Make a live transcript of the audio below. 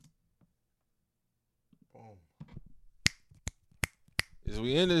Is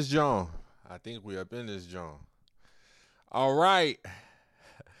we in this John? I think we up in this John. All right.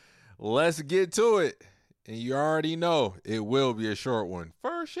 Let's get to it. And you already know it will be a short one.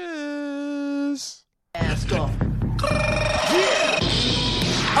 First is... Ask off. Yeah!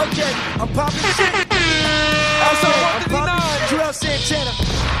 Okay, I'm popping shit. Also, I'm popping Drill Santana.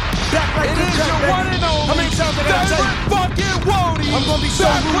 Back like it is your one and only how many times I gotta tell you? Fucking Wody. I'm gonna be so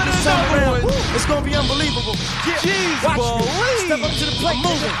rude this time around. It's gonna be unbelievable. Yeah, jeez, watch believe. me. Step up to the plate. I'm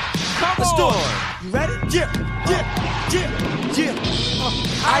moving. Come Let's on. do it. You ready? Yeah.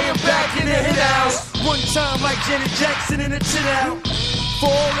 I am back in the house. One time like Janet Jackson in the chin out. For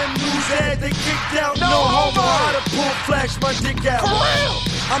all them news ads they kicked out. No homo, how to pull flash my dick out. For real.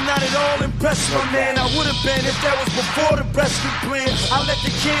 I'm not at all impressed, my man. I would have been if that was before the rescue plan. I let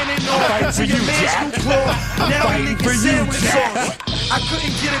the cannon off into your man's new claw. Now we leaking sandwich sauce. I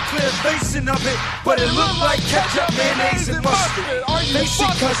couldn't get a clear facing of it, but it looked like ketchup, mayonnaise, and mustard. Face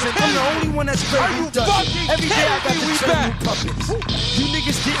it, cousin, I'm the only one that's great who does it. Every day I got to train new puppets. You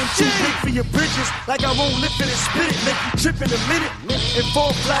niggas getting too big for your bridges, like I won't lift it and spit it, make you trip in a minute, and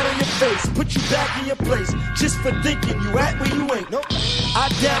fall flat on your face, put you back in your place, just for thinking you at where you ain't. Nope. I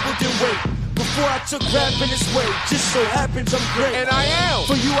dabbled in weight before I took rap in this way. Just so happens I'm great. And I am.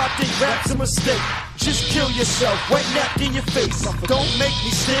 For you, I think rap's a mistake. Just kill yourself, wet napkin in your face. Don't make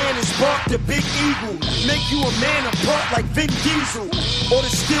me stand and spark the big eagle. Make you a man apart like Vin Diesel. Or the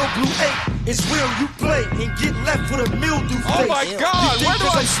steel blue 8. It's real, you play and get left with a mildew face. Oh my God, you where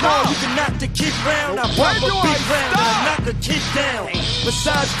think do I I'm small, stop? you can knock the kid round. I Where pop a do big I round and I stop? knock a kid down.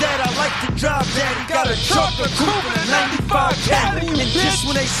 Besides that, I like to drive daddy. Got a truck, a coupe, and a 95 Caddy. And just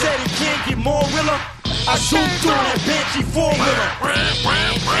when they said it can't get more realer, I swooped through that Banshee 4-wheeler.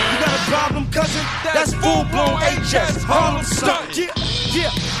 You got a problem, cousin? That's full-blown HS. Harlem stunt. Yeah.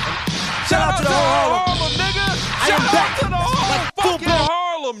 Shout out to the whole Harlem. nigga. I am Shout back. out to the whole Like fucking full-blown.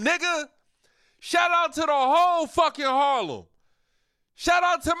 Harlem, nigga. Shout out to the whole fucking Harlem. Shout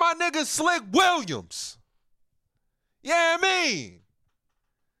out to my nigga Slick Williams. Yeah, I mean.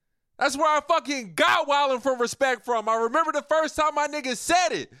 That's where I fucking got Wildin' for respect from. I remember the first time my nigga said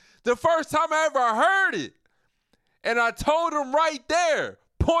it. The first time I ever heard it. And I told him right there,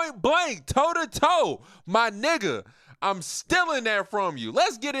 point blank, toe to toe, my nigga, I'm stealing that from you.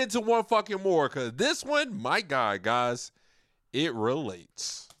 Let's get into one fucking more, because this one, my God, guys, it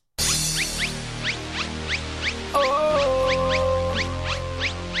relates.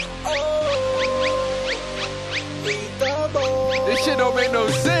 This shit don't make no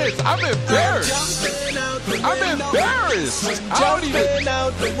sense. I'm embarrassed. I'm embarrassed. I don't even.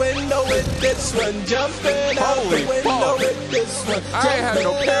 Out the window with this one, jumping out Holy the window fuck. with this one. I ain't had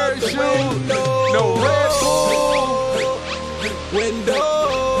no parachute, no Red Bull,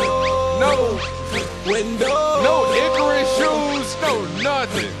 no Icarus shoes, no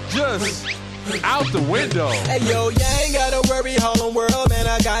nothing. Just out the window. Hey yo, you ain't gotta worry, Harlem World, man,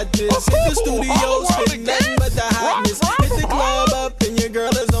 I got this. Hit the studio, Harlem World spit nothing again? but the hotness. Rock, Hit the club up and your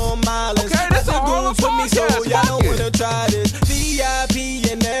girl is on my list. Okay, this Got a Harlem the goons with me, so podcast, y'all fuck don't it. wanna try this.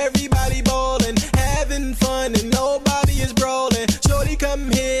 VIP and everybody ballin', having fun and nobody is brawling. Shorty come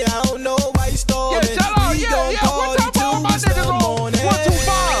here, I don't know why you stalling. Yeah, shout out, We yeah. gon' What party time all till my it's niggas the on morning.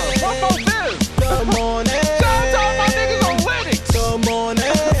 125? 145? The morning. Shout out to all my niggas on Linux. The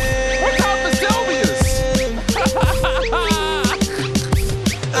morning. What time is Sylvia's?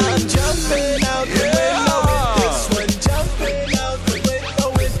 I'm jumping out the window with this one. Jumping out the window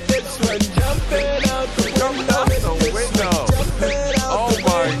with this one. Jumping out the window with this one. Jumping out Oh the my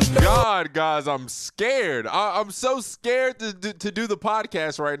window. God, guys, I'm scared. I'm so scared to do the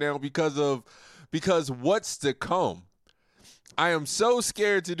podcast right now because what's to come. I am so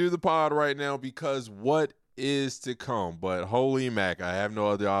scared to do the pod right now because what is to come. But holy mac, I have no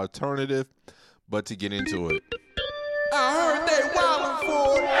other alternative but to get into it. I heard they wildin'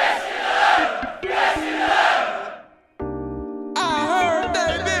 for it. I heard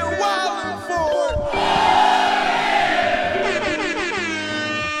they been wildin' for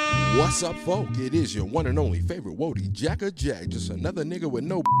it. What's up, folk? It is your one and only favorite Wody, Jacka Jack. Just another nigga with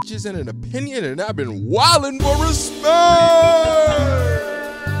no bitches and an opinion, and I've been wildin' for respect.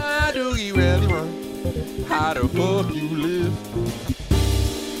 Do you really run? How the fuck you live?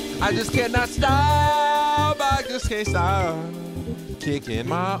 I just cannot stop. I just can't stop kicking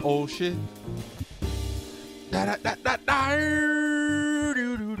my old shit. Da da da da da. Do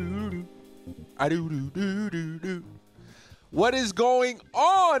do do do. I do do do do do. What is going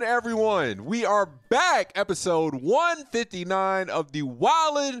on, everyone? We are back, episode 159 of the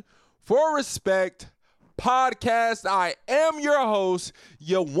Wildin' for Respect podcast. I am your host,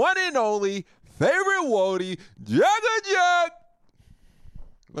 your one and only favorite Wody, Jagga Jack.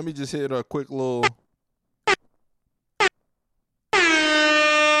 Let me just hit a quick little.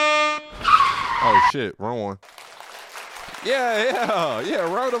 Oh shit, wrong one. Yeah.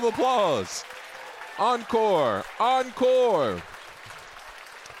 Round of applause. Encore.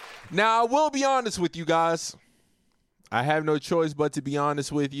 Now I will be honest with you guys. I have no choice but to be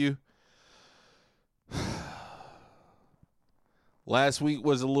honest with you. Last week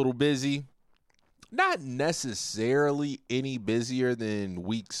was a little busy. Not necessarily any busier than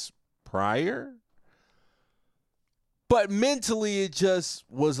weeks prior. But mentally, it just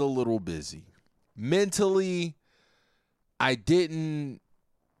was a little busy. Mentally, I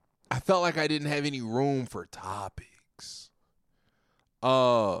felt like I didn't have any room for topics.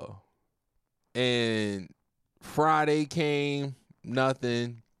 And Friday came,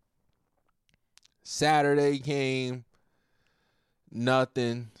 nothing. Saturday came,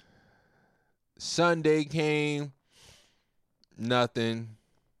 nothing. Sunday came, nothing.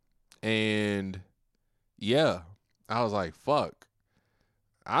 And yeah, I was like, fuck.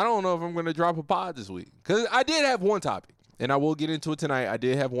 I don't know if I'm going to drop a pod this week. Because I did have one topic. And I will get into it tonight. I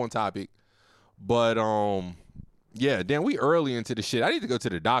did have one topic. But, yeah, damn, we early into the shit. I need to go to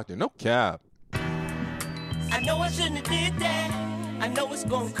the doctor. No cap. I know I shouldn't have did that. I know it's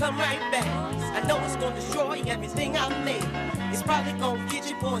gonna come right back. I know it's gonna destroy everything I made. It's probably gonna get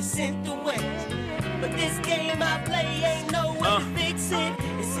your boy sent away. But this game I play ain't no way to fix it.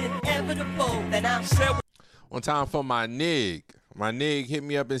 It's inevitable that I'm sure. One time for my nig. My nig hit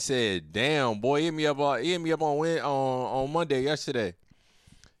me up and said, damn, boy, hit me up on Monday yesterday.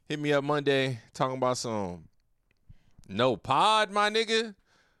 Hit me up Monday talking about some no pod, my nigga.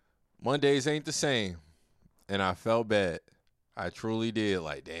 Mondays ain't the same. And I felt bad. I truly did.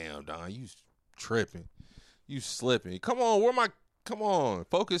 Like, damn, Don, you tripping. You slipping. Come on,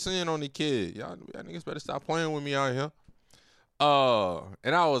 focus in on the kid. Y'all niggas better stop playing with me out here.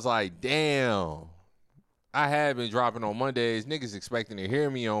 And I was like, damn. I have been dropping on Mondays. Niggas expecting to hear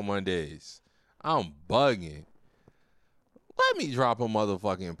me on Mondays. I'm bugging. Let me drop a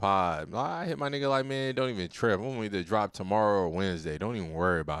motherfucking pod. I hit my nigga like, man, don't even trip. I'm gonna either drop tomorrow or Wednesday. Don't even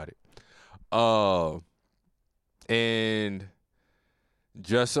worry about it. And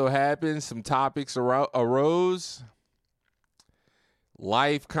just so happens some topics arose.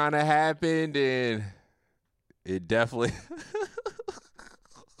 Life kind of happened, and it definitely...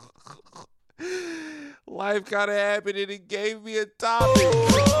 Life kind of happened, and it gave me a topic. It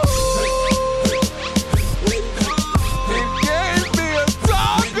gave me a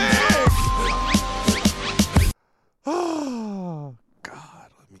topic! Oh,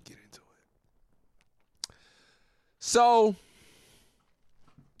 God, let me get into it. So,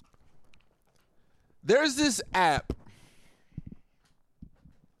 there's this app.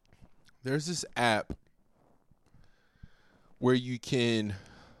 Where you can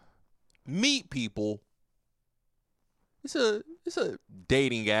meet people. It's a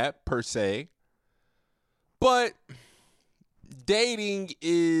dating app per se. But dating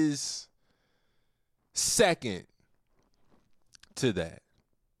is second to that.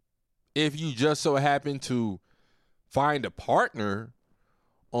 If you just so happen to find a partner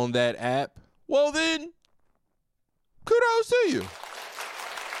on that app, well then, kudos to you.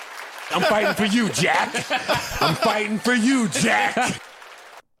 I'm fighting for you, Jack. I'm fighting for you, Jack.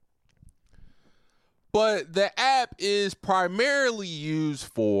 But the app is primarily used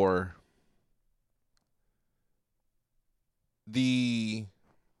for the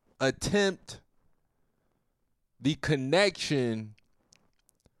connection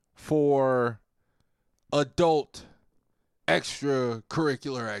for adult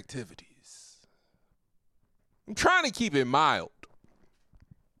extracurricular activities. I'm trying to keep it mild.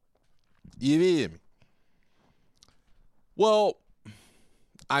 You hear me? Well,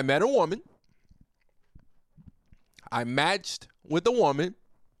 I met a woman. I matched with a woman.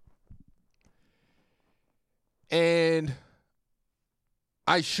 And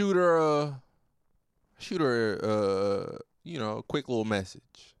I shoot her a quick little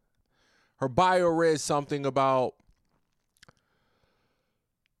message. Her bio read something about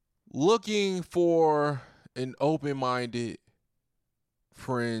looking for an open-minded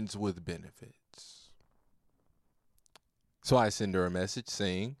friends with benefits. So I send her a message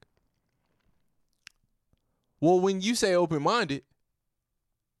saying, well, when you say open-minded,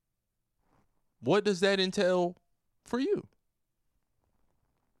 what does that entail for you?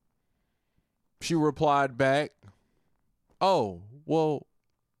 She replied back, oh, well,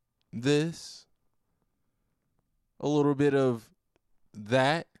 this, a little bit of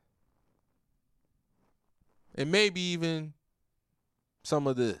that, and maybe even some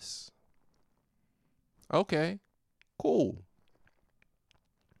of this. Okay, cool.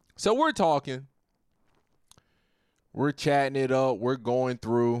 So we're talking. We're chatting it up. We're going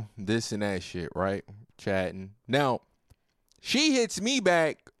through this and that shit, right? Chatting. Now, she hits me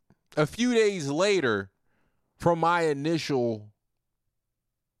back a few days later from my initial,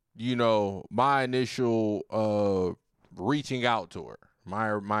 reaching out to her.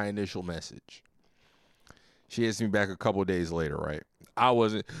 My initial message. She hits me back a couple days later, right? I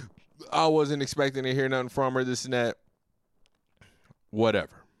wasn't expecting to hear nothing from her, this and that.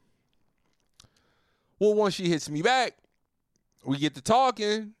 Whatever. Well, once she hits me back, we get to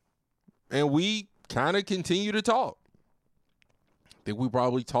talking, and we kind of continue to talk. I think we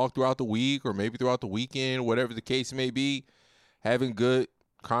probably talked throughout the week or maybe throughout the weekend, whatever the case may be, having good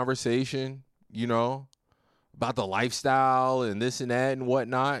conversation, about the lifestyle and this and that and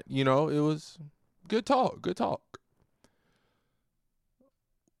whatnot. It was good talk.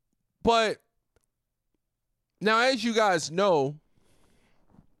 But now, as you guys know,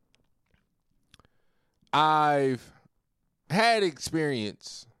 I've had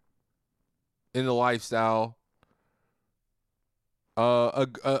experience in the lifestyle for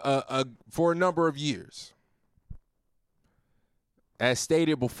a number of years. As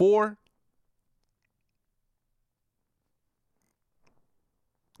stated before,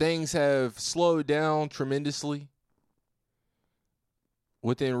 things have slowed down tremendously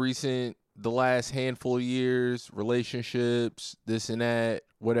within the last handful of years, relationships, this and that,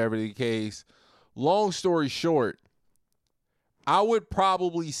 whatever the case. Long story short, I would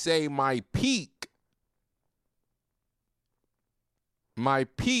probably say my peak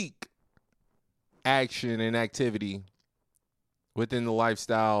action and activity within the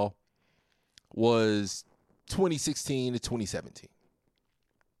lifestyle was 2016 to 2017.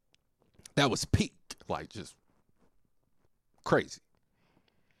 That was peak, like just crazy.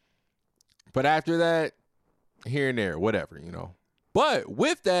 But after that, here and there, whatever, But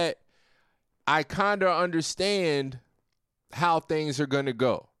with that, I kind of understand how things are going to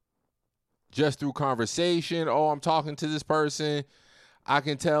go. Just through conversation. Oh, I'm talking to this person. I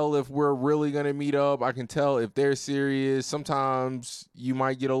can tell if we're really going to meet up. I can tell if they're serious. Sometimes you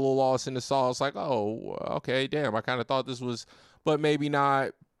might get a little lost in the sauce. Like, oh, okay, damn, I kind of thought this was, but maybe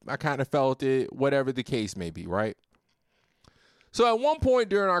not. I kind of felt it, whatever the case may be, right? So at one point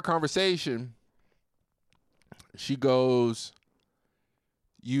during our conversation, she goes,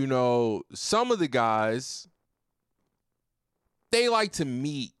 some of the guys, they like to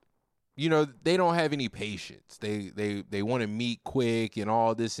meet. They don't have any patience. They want to meet quick and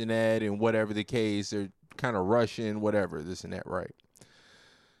all this and that and whatever the case. They're kind of rushing, whatever, this and that, right?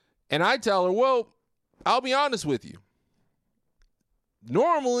 And I tell her, well, I'll be honest with you.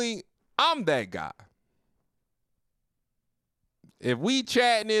 Normally, I'm that guy. If we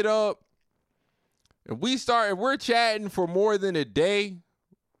chatting it up, if we're chatting for more than a day,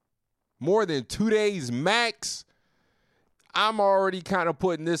 more than 2 days max, I'm already kind of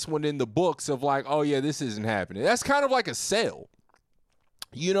putting this one in the books of like, oh yeah, this isn't happening. That's kind of like a sale.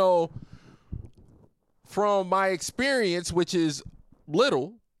 From my experience, which is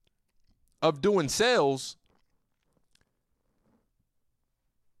little, of doing sales,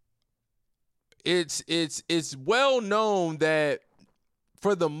 it's well known that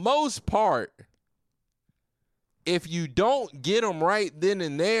for the most part, if you don't get them right then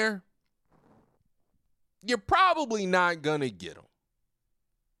and there, you're probably not going to get them.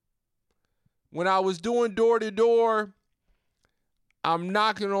 When I was doing door-to-door, I'm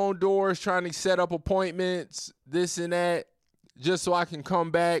knocking on doors, trying to set up appointments, this and that, just so I can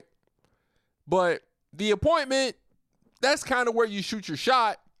come back. But the appointment, that's kind of where you shoot your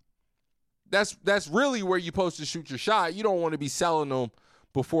shot. That's really where you're supposed to shoot your shot. You don't want to be selling them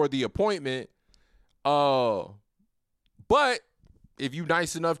before the appointment. But if you're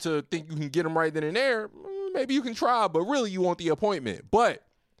nice enough to think you can get them right then and there, maybe you can try, but really you want the appointment. But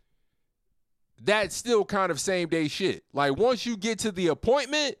that's still kind of same day shit. Like once you get to the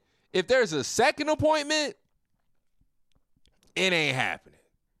appointment, if there's a second appointment, it ain't happening.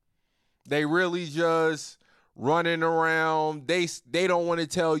 They really just running around. They don't want to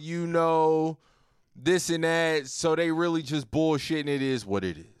tell this and that. So they really just bullshitting. It is what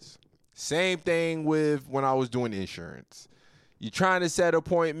it is. Same thing with when I was doing insurance. You're trying to set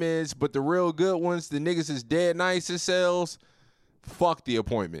appointments, but the real good ones, the niggas is dead nice as sales. Fuck the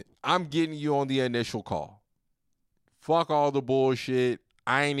appointment. I'm getting you on the initial call. Fuck all the bullshit.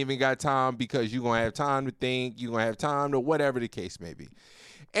 I ain't even got time because you're going to have time to think. You're going to have time to whatever the case may be.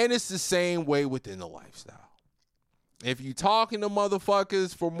 And it's the same way within the lifestyle. If you talking to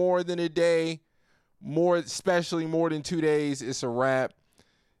motherfuckers for more than a day, especially more than 2 days, it's a wrap.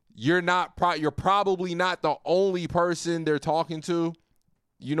 You're probably not the only person they're talking to.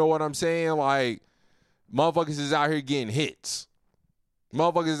 You know what I'm saying? Like, motherfuckers is out here getting hits.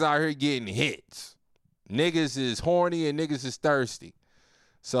 Motherfuckers is out here getting hits. Niggas is horny and niggas is thirsty.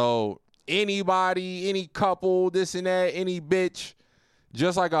 So anybody, any couple, this and that, any bitch,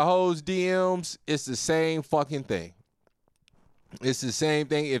 just like a hoe's DMs, it's the same fucking thing. It's the same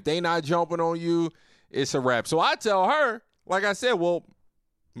thing. If they not jumping on you, it's a wrap. So I tell her, like I said, well,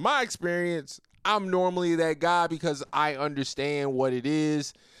 my experience, I'm normally that guy because I understand what it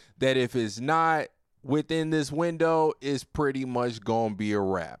is, that if it's not within this window, it's pretty much gonna be a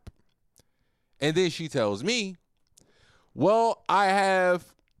wrap. And then she tells me, well, I have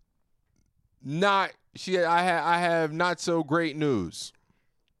not so great news.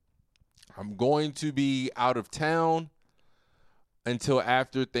 I'm going to be out of town until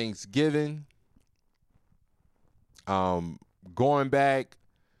after Thanksgiving. Going back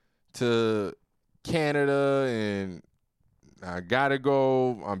to Canada, and I gotta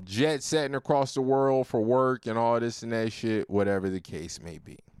go. I'm jet setting across the world for work and all this and that shit, whatever the case may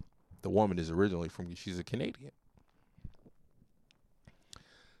be. The woman is originally she's a Canadian.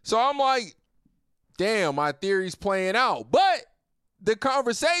 So I'm like, damn, my theory's playing out. But the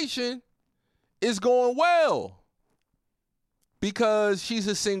conversation is going well because she's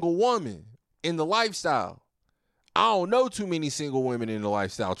a single woman in the lifestyle. I don't know too many single women in the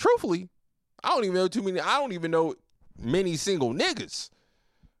lifestyle. Truthfully, I don't even know many single niggas.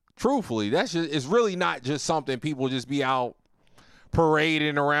 Truthfully, it's really not just something people just be out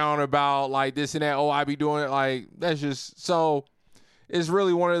parading around about, like this and that. Oh, I be doing it. Like, that's just, so it's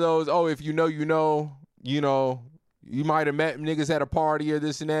really one of those, oh, if you know, you might have met niggas at a party or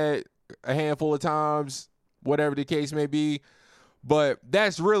this and that a handful of times, whatever the case may be. But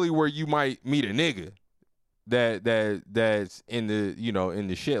that's really where you might meet a nigga that's in the, in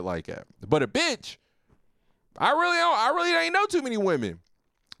the shit like that. But a bitch, I really ain't know too many women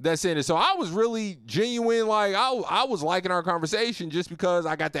that's in it. So I was really genuine. Like, I was liking our conversation just because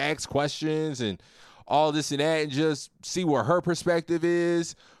I got to ask questions and all this and that and just see where her perspective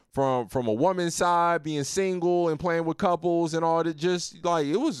is from a woman's side, being single and playing with couples and all that. Just like,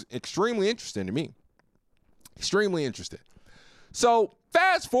 it was extremely interesting to me. Extremely interesting. So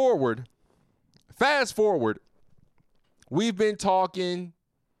fast forward, we've been talking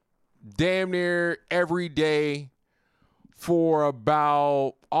damn near every day for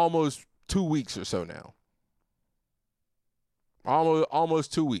about almost 2 weeks or so now.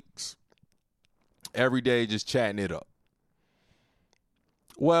 Almost 2 weeks. Every day just chatting it up.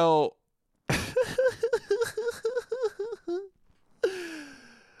 Well, the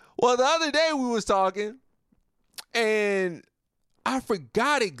other day we was talking and I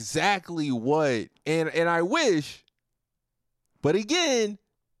forgot exactly what, and I wish, but again,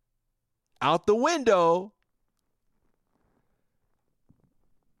 out the window,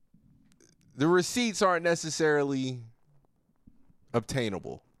 the receipts aren't necessarily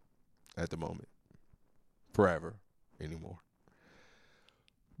obtainable at the moment, forever anymore.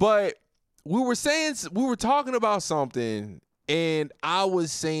 But we were talking about something, and I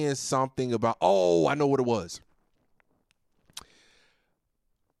was saying something about, I know what it was.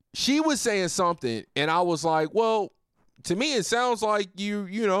 She was saying something, and I was like, well, to me, it sounds like you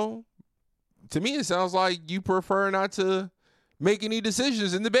prefer not to make any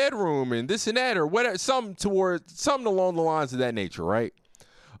decisions in the bedroom and this and that or whatever, something along the lines of that nature, right?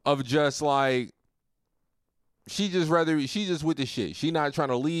 Of just like, she just with the shit. She not trying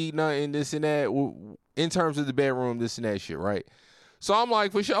to lead nothing, this and that, in terms of the bedroom, this and that shit, right? So I'm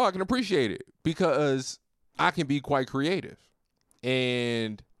like, for sure, I can appreciate it because I can be quite creative.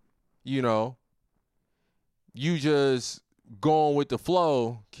 And, you just going with the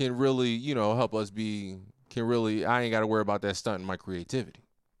flow can really, help us I ain't got to worry about that stunting my creativity.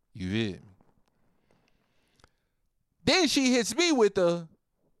 You feel me? Then she hits me with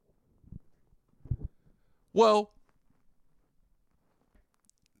well,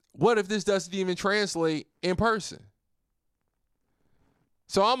 what if this doesn't even translate in person?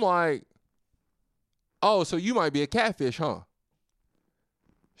 So I'm like, oh, so you might be a catfish, huh?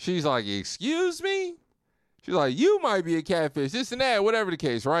 She's like, excuse me? She's like, you might be a catfish, this and that, whatever the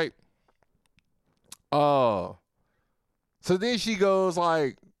case, right? So then she goes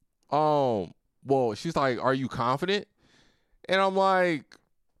like, well, she's like, are you confident? And I'm like,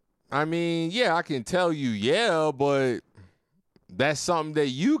 I mean, yeah, I can tell you, yeah, but that's something that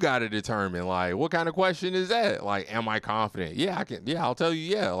you got to determine. Like, what kind of question is that? Like, am I confident? Yeah, I'll tell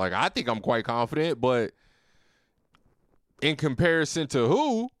you, yeah. Like, I think I'm quite confident, but in comparison to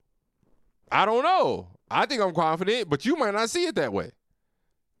who? I don't know. I think I'm confident, but you might not see it that way.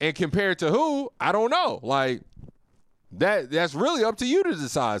 And compared to who? I don't know. Like, That's really up to you to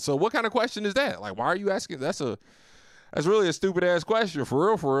decide. So what kind of question is that? Like, why are you asking? That's really a stupid ass question, for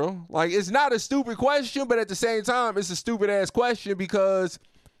real, for real. Like, it's not a stupid question, but at the same time, it's a stupid ass question because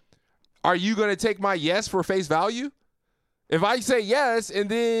are you going to take my yes for face value? If I say yes and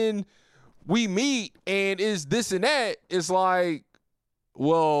then we meet and it's this and that, it's like,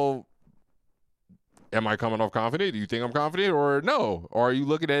 well, am I coming off confident? Do you think I'm confident or no? Or are you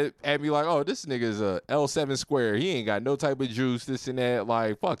looking at me like, oh, this nigga is a L7 square. He ain't got no type of juice, this and that.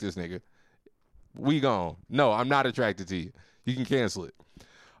 Like, fuck this nigga. We gone. No, I'm not attracted to you. You can cancel it.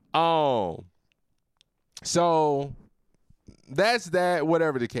 So that's that,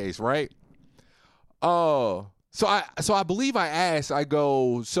 whatever the case, right? So I believe I asked, I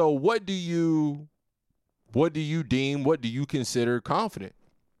go, so what do you consider confident?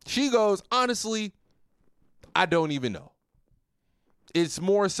 She goes, honestly, I don't even know. It's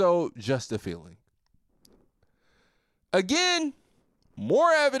more so just a feeling. Again,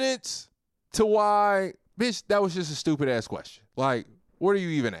 more evidence to why, bitch, that was just a stupid ass question. Like, what are you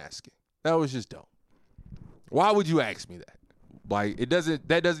even asking? That was just dumb. Why would you ask me that? Like,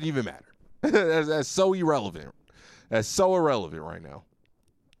 that doesn't even matter. That's so irrelevant. That's so irrelevant right now.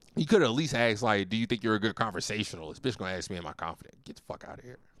 You could at least ask, like, do you think you're a good conversationalist? Bitch gonna ask me, am I confident? Get the fuck out of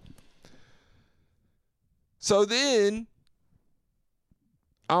here. So then,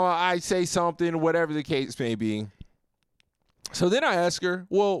 I say something, whatever the case may be. So then I ask her,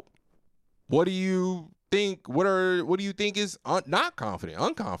 well, what do you think? What do you think is not confident,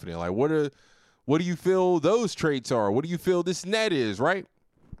 unconfident? Like, what do you feel those traits are? What do you feel this and that is, right?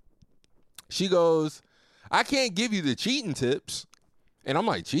 She goes, I can't give you the cheating tips. And I'm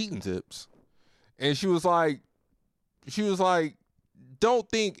like, cheating tips? And she was like, don't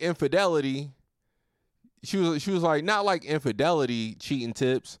think infidelity. She was like, not like infidelity cheating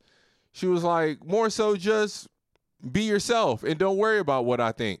tips. She was like, more so just be yourself and don't worry about what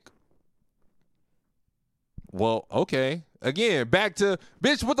I think. Well, okay. Again, back to,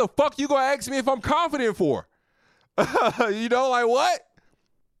 bitch, what the fuck you gonna ask me if I'm confident for? You know, like what?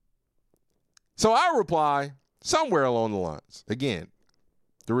 So I reply somewhere along the lines. Again,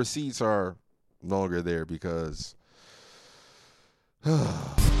 the receipts are no longer there because out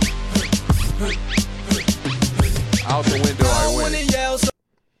the window I went.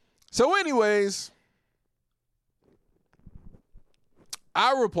 So anyways,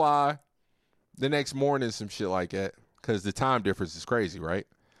 I reply the next morning, some shit like that, because the time difference is crazy, right?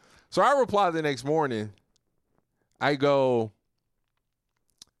 So I reply the next morning. I go,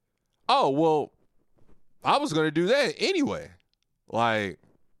 oh, well, I was going to do that anyway. Like,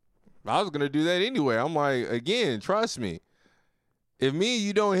 I was going to do that anyway. I'm like, again, trust me. If me and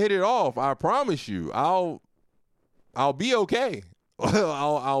you don't hit it off, I promise you, I'll be okay.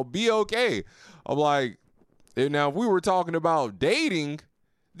 I'll be okay. I'm like, now if we were talking about dating,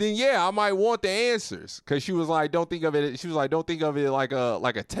 then yeah, I might want the answers. Cause she was like, don't think of it. She was like, don't think of it like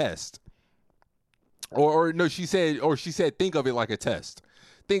a test. Or no, she said, think of it like a test.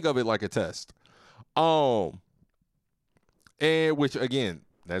 Think of it like a test. And which again,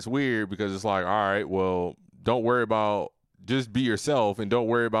 that's weird because it's like, all right, well, don't worry about, just be yourself and don't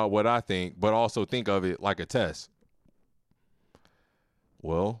worry about what I think, but also think of it like a test.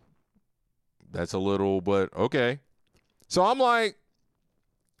 Well, that's a little, but okay. So I'm like,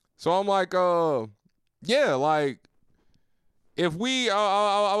 yeah, like, if we,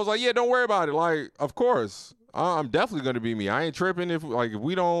 I was like, yeah, don't worry about it. Like, of course, I'm definitely going to be me. I ain't tripping if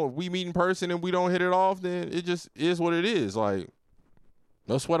we meet in person and we don't hit it off, then it just is what it is. Like,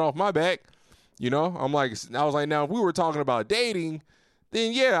 no sweat off my back. You know, I was like, now, if we were talking about dating,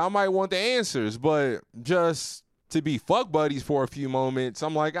 then yeah, I might want the answers, but just to be fuck buddies for a few moments,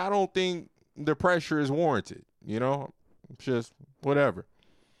 I'm like, I don't think the pressure is warranted, you know, just whatever.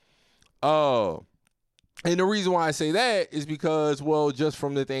 And the reason why I say that is because, well, just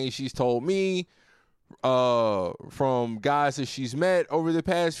from the things she's told me, from guys that she's met over the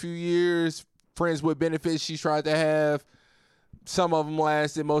past few years, friends with benefits she's tried to have, some of them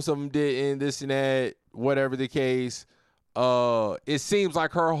lasted, most of them didn't, this and that, whatever the case. It seems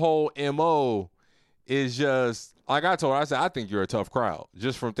like her whole MO is just, like I told her, I said, I think you're a tough crowd.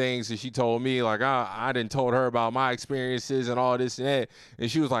 Just from things that she told me, like I didn't told her about my experiences and all this and that. And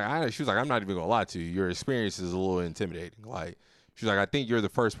she was like, I'm not even gonna lie to you. Your experience is a little intimidating. Like, she was like, I think you're the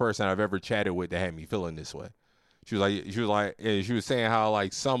first person I've ever chatted with that had me feeling this way. She was like, and she was saying how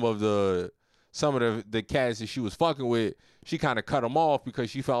like some of the cats that she was fucking with, she kind of cut them off because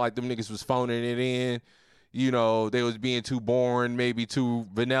she felt like them niggas was phoning it in. You know, they was being too boring, maybe too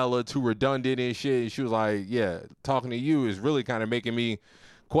vanilla, too redundant and shit. And she was like, yeah, talking to you is really kind of making me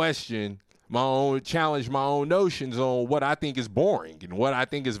question challenge my own notions on what I think is boring and what I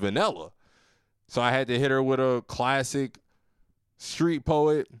think is vanilla. So I had to hit her with a classic street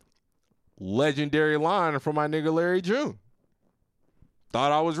poet, legendary line from my nigga Larry June.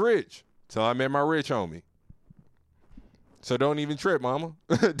 Thought I was rich till I met my rich homie. So don't even trip, mama.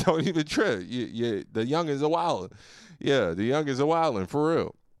 Don't even trip. The youngins are wildin'. Yeah, the youngins are wildin', for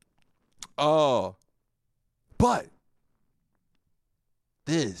real. But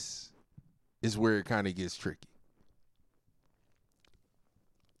this is where it kind of gets tricky.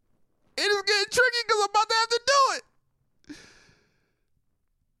 It is getting tricky because I'm about to have to do it.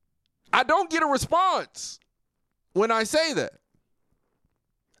 I don't get a response when I say that.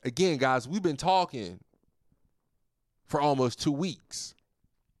 Again, guys, we've been talking for almost 2 weeks.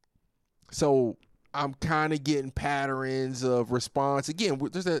 So I'm kind of getting patterns of response. Again,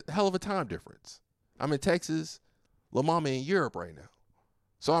 there's a hell of a time difference. I'm in Texas, La Mama in Europe right now.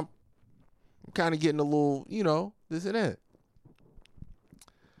 So I'm kind of getting a little, this and that.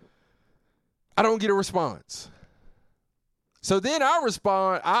 I don't get a response. So then I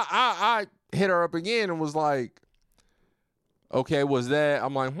respond. I hit her up again and was like, okay, was that?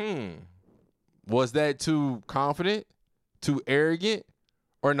 I'm like, was that too confident, too arrogant,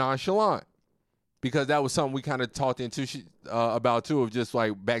 or nonchalant? Because that was something we kind of talked into about too, of just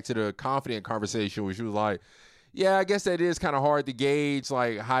like back to the confident conversation where she was like, yeah, I guess that is kind of hard to gauge.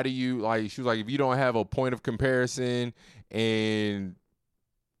 Like, how do you, like, she was like, if you don't have a point of comparison, and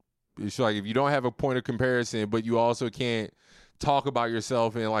she's like, if you don't have a point of comparison, but you also can't talk about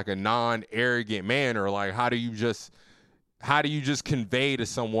yourself in like a non-arrogant manner, like how do you just convey to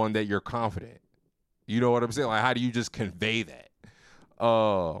someone that you're confident? You know what I'm saying? Like, how do you just convey that?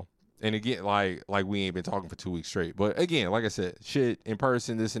 And again, like we ain't been talking for 2 weeks straight. But again, like I said, shit in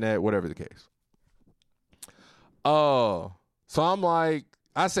person, this and that, whatever the case. So I'm like,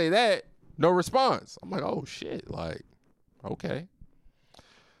 I say that, no response. I'm like, oh shit, like, okay.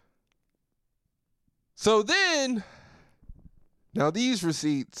 So then, now these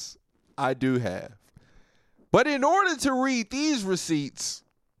receipts I do have. But in order to read these receipts,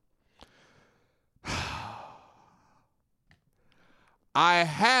 I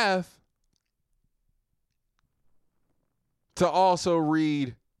have to also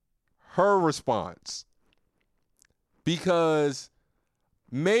read her response, because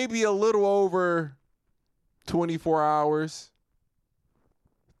maybe a little over 24 hours,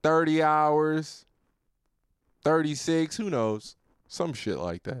 30 hours, 36, who knows, some shit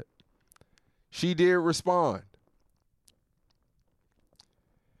like that, she did respond.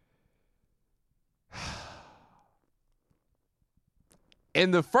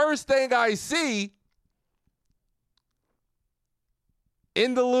 And the first thing I see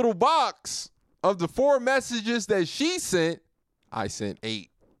in the little box of the 4 messages that she sent, I sent 8.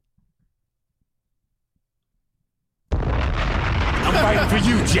 I'm fighting for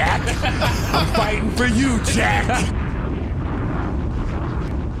you, Jack. I'm fighting for you, Jack.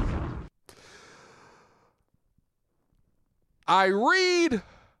 I read,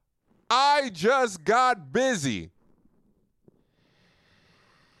 I just got busy.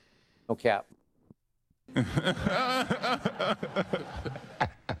 No cap. Niggas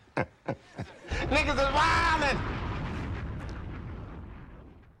is wildin'.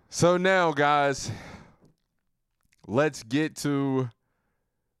 So now, guys, let's get to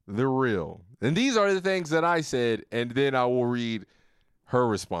the real. And these are the things that I said, and then I will read her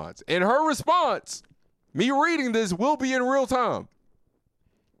response. And her response, me reading this, will be in real time.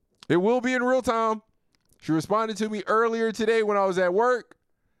 It will be in real time. She responded to me earlier today when I was at work.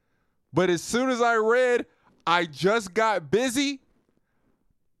 But as soon as I read, I just got busy,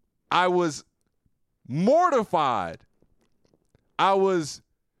 I was mortified. I was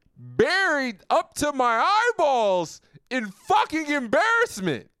buried up to my eyeballs in fucking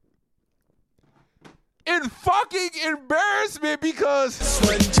embarrassment. In fucking embarrassment, because This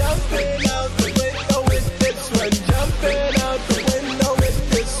one jumping out the window with this one jumping out the window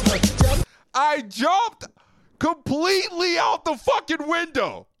with this one jumping. I jumped completely out the fucking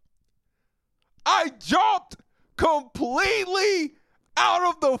window. I jumped completely out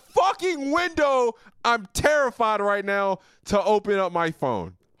of the fucking window. I'm terrified right now to open up my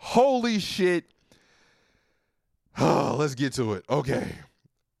phone. Holy shit. Let's get to it. Okay.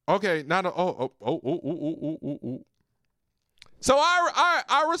 Not a, So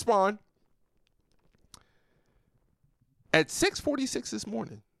I respond at 6:46 this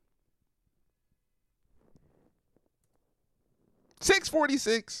morning.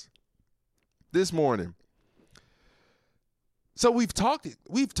 6:46 this morning. So we've talked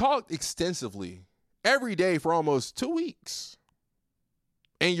extensively every day for almost 2 weeks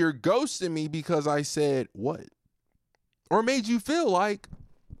And you're ghosting me because I said what? Or made you feel like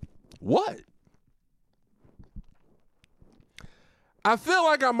what? I feel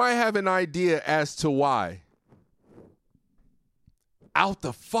like I might have an idea as to why. Out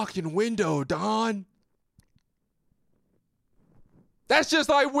the fucking window, Don. That's just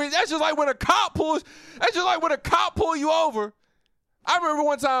like when a cop pulls. That's just like when a cop pull you over. I remember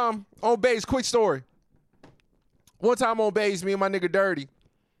one time on base. Quick story. One time on base, me and my nigga Dirty.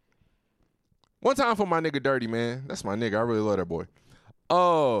 One time for my nigga Dirty, man. That's my nigga. I really love that boy.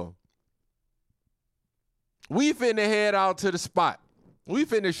 We finna head out to the spot. We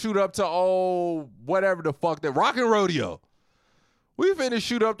finna shoot up to whatever the fuck that Rockin' Rodeo. We finna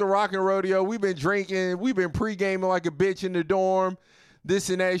shoot up to Rockin' Rodeo. We've been drinking. We've been pre-gaming like a bitch in the dorm.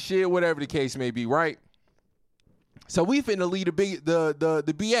 This and that shit, whatever the case may be, right? So we finna lead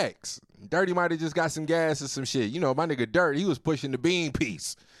the BX. Dirty might have just got some gas or some shit. You know, my nigga Dirty, he was pushing the bean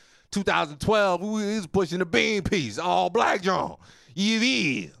piece. 2012, he was pushing the bean piece. All black John.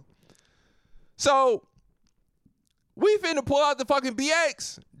 Yeah. So we finna pull out the fucking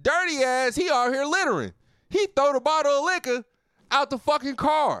BX. Dirty ass, he out here littering. He throw the bottle of liquor out the fucking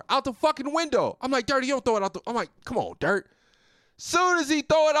car, out the fucking window. I'm like, Dirty, you don't throw it out the... I'm like, come on, Dirt. Soon as he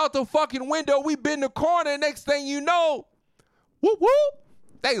throw it out the fucking window, we been in the corner. Next thing you know, whoop, whoop,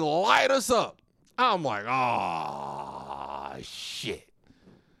 they light us up. I'm like, oh, shit.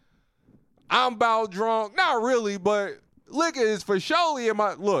 I'm about drunk. Not really, but liquor is for surely in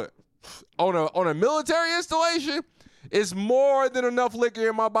my... Look, on a military installation, it's more than enough liquor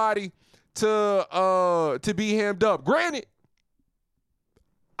in my body to be hemmed up. Granted,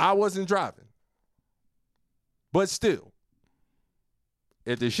 I wasn't driving. But still.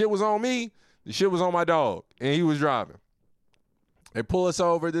 If the shit was on me, the shit was on my dog, and he was driving. They pull us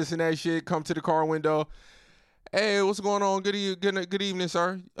over, this and that shit, come to the car window. Hey, what's going on? Good evening,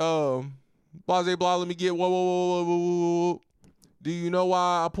 sir. Blase blah, let me get, whoa. Do you know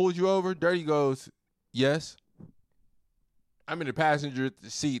why I pulled you over? Dirty goes, yes. I'm in the passenger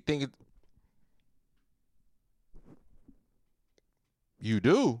seat thinking, you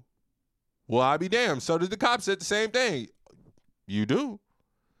do? Well, I be damned. So did the cop said the same thing. You do?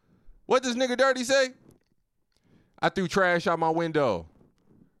 What does nigga Dirty say? I threw trash out my window.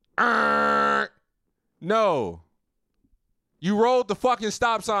 No. You rolled the fucking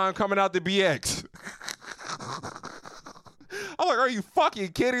stop sign coming out the BX. I'm like, are you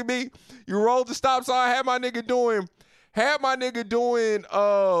fucking kidding me? You rolled the stop sign, had my nigga doing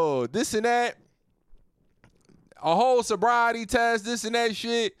this and that. A whole sobriety test, this and that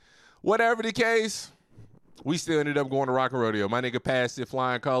shit. Whatever the case. We still ended up going to Rockin' Rodeo. My nigga passed it,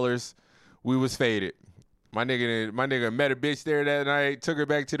 flying colors. We was faded. My nigga met a bitch there that night, took her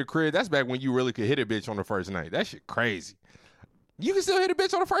back to the crib. That's back when you really could hit a bitch on the first night. That shit crazy. You can still hit a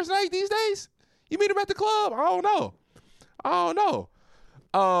bitch on the first night these days? You meet him at the club? I don't know.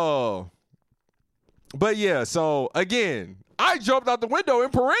 But yeah, so again, I jumped out the window in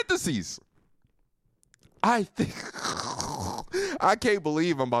parentheses. I think I can't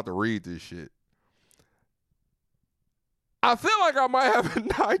believe I'm about to read this shit. I feel like I might have an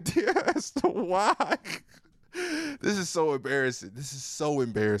idea as to why. This is so embarrassing.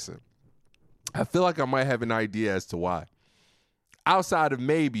 I feel like I might have an idea as to why. Outside of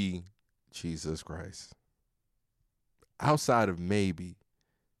maybe, Jesus Christ. Outside of maybe,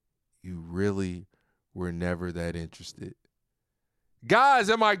 you really were never that interested. Guys,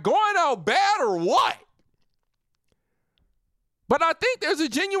 am I going out bad or what? But I think there's a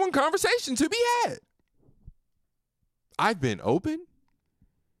genuine conversation to be had. I've been open,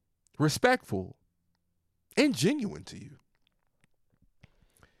 respectful, and genuine to you.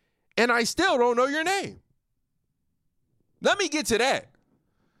 And I still don't know your name. Let me get to that.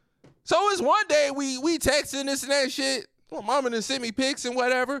 So it's one day we texting this and that shit. Well, mama done sent me pics and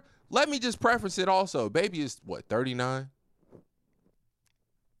whatever. Let me just preference it also. Baby is, 39?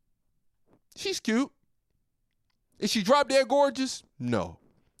 She's cute. Is she drop dead gorgeous? No.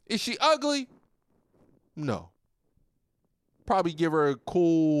 Is she ugly? No. Probably give her a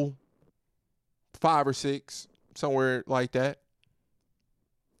cool 5 or 6, somewhere like that.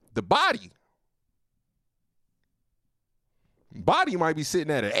 The body might be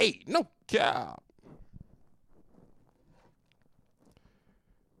sitting at an 8. No cap.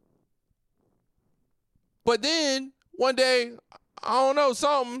 But then one day, I don't know,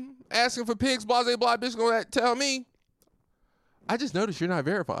 something asking for pics, blah, blah, blah, bitch gonna tell me, I just noticed you're not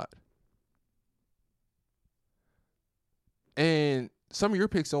verified. And some of your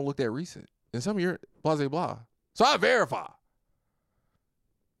pics don't look that recent. And some of your blah, blah, blah. So I verify.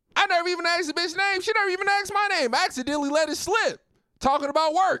 I never even asked the bitch name. She never even asked my name. I accidentally let it slip. talking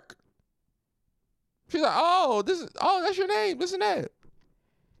about work. She's like, oh, that's your name, this and that.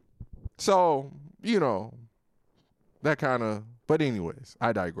 So, that kind of, but anyways,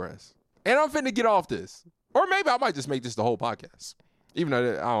 I digress. And I'm finna get off this. Or maybe I might just make this the whole podcast. Even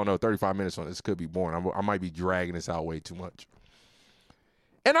though, I don't know, 35 minutes on this could be boring. I might be dragging this out way too much.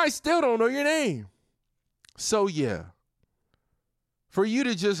 And I still don't know your name. So, yeah. For you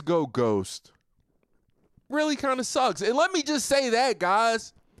to just go ghost really kind of sucks. And let me just say that,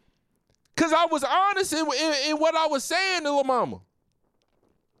 guys. Because I was honest in what I was saying to Lil Mama.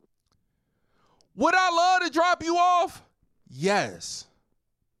 Would I love to drop you off? Yes.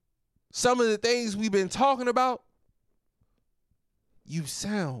 Some of the things we've been talking about, you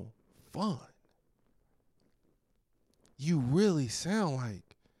sound fun. You really sound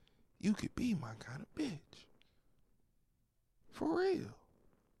like you could be my kind of bitch. For real.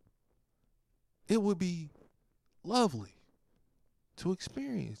 It would be lovely to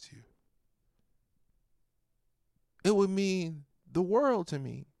experience you. It would mean the world to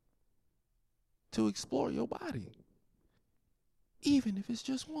me to explore your body, even if it's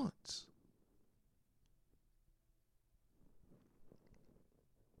just once.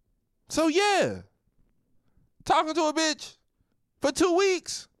 So yeah, talking to a bitch for 2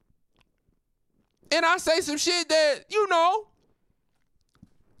 weeks, and I say some shit that,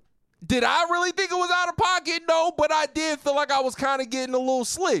 did I really think it was out of pocket? No, but I did feel like I was kind of getting a little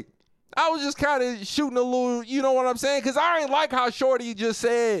slick. I was just kind of shooting a little, you know what I'm saying? Because I ain't like how Shorty just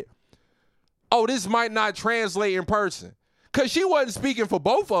said, oh, this might not translate in person. Because she wasn't speaking for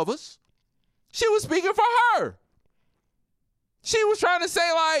both of us. She was speaking for her. She was trying to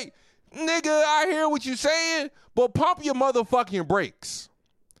say like, nigga, I hear what you saying, but pump your motherfucking brakes.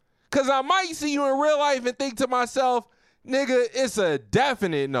 Because I might see you in real life and think to myself, nigga, it's a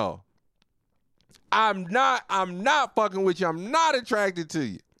definite no. I'm not fucking with you. I'm not attracted to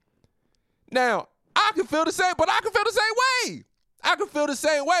you. Now, I can feel the same, but I can feel the same way. I can feel the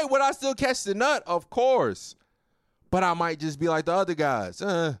same way. Would I still catch the nut? Of course. But I might just be like the other guys.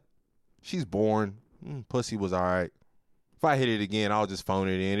 She's born. Pussy was all right. If I hit it again, I'll just phone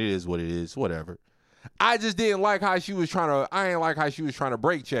it in. It is what it is. Whatever. I just didn't like how she was trying to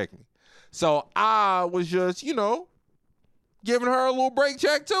break check me. So I was just, giving her a little break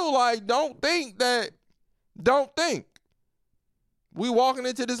check too. Like, don't think. We walking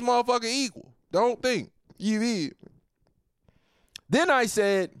into this motherfucker equal. Don't think. You is. Then I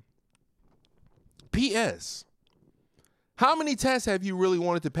said, P.S. How many tests have you really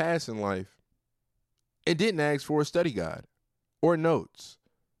wanted to pass in life and didn't ask for a study guide or notes?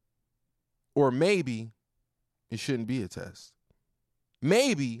 Or maybe it shouldn't be a test.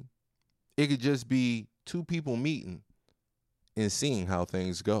 Maybe it could just be two people meeting and seeing how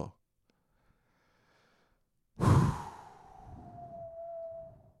things go.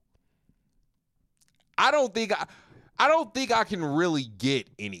 I don't think I can really get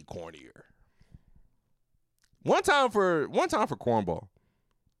any cornier. One time for cornball.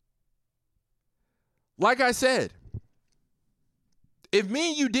 Like I said, if me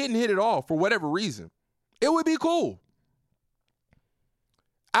and you didn't hit it off for whatever reason, it would be cool.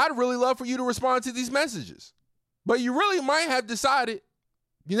 I'd really love for you to respond to these messages. But you really might have decided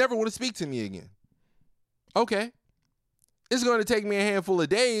you never want to speak to me again. Okay. It's going to take me a handful of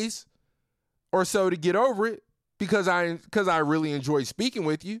days or so to get over it because I really enjoy speaking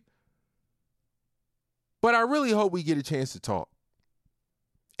with you. But I really hope we get a chance to talk.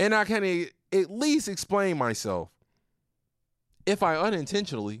 And I can at least explain myself if I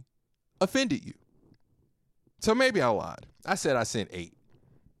unintentionally offended you. So maybe I lied. I said I sent 8.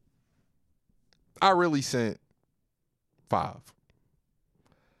 I really sent 5.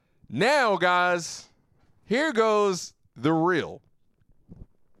 Now, guys, here goes the real.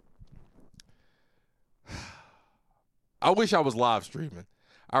 I wish I was live streaming.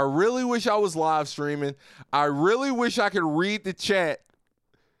 I really wish I was live streaming. I really wish I could read the chat.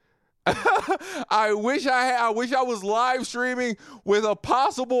 I wish I was live streaming with a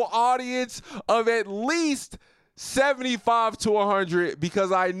possible audience of at least 75 to 100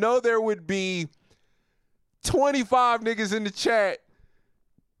 because I know there would be 25 niggas in the chat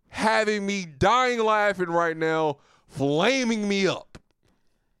having me dying laughing right now, flaming me up.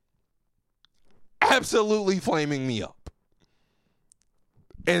 Absolutely flaming me up.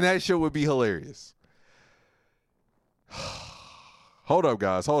 And that shit would be hilarious. Hold up,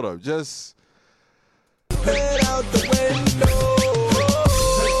 guys. Hold up. Just head out the window.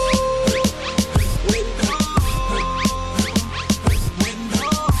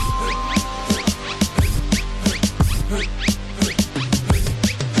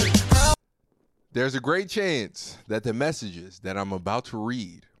 there's a great chance that the messages that I'm about to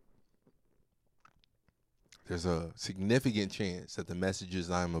read, there's a significant chance that the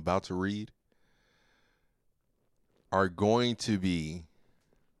messages I'm about to read are going to be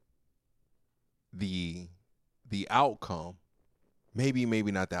the outcome, maybe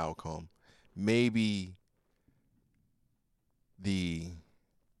not the outcome, maybe the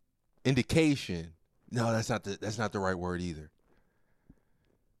indication. No, that's not the right word either.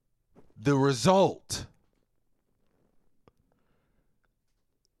 The result.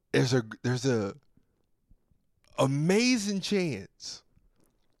 There's a amazing chance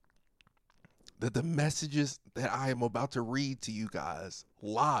that the messages that I am about to read to you guys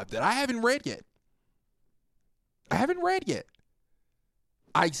live, that I haven't read yet.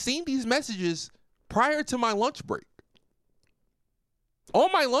 I've seen these messages prior to my lunch break.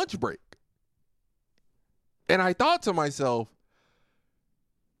 On my lunch break. And I thought to myself,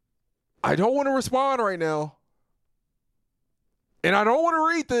 I don't want to respond right now. And I don't want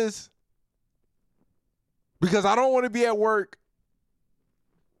to read this because I don't want to be at work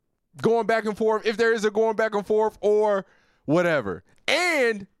going back and forth, if there is a going back and forth or whatever.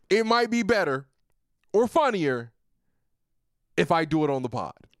 And it might be better or funnier if I do it on the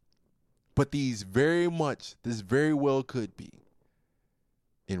pod. But this very well could be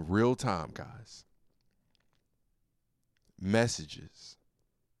in real time, guys. Messages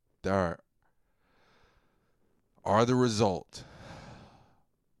that are the result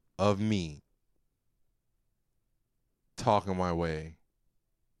of me talking my way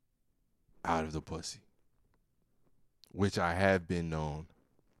out of the pussy, which I have been known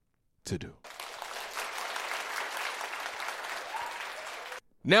to do.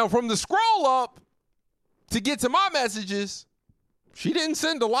 Now, from the scroll up to get to my messages, she didn't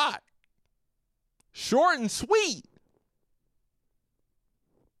send a lot. Short and sweet.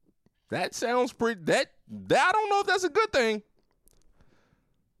 That sounds pretty, I don't know if that's a good thing.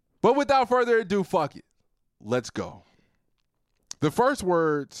 But without further ado, fuck it. Let's go. The first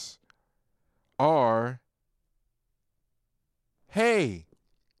words are, hey,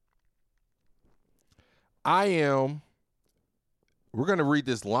 we're going to read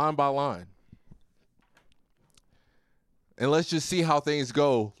this line by line. And let's just see how things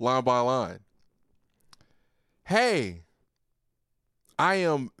go line by line. Hey, I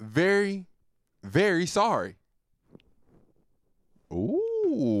am very, very sorry. Ooh.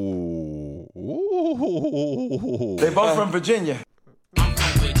 They both from Virginia. I'm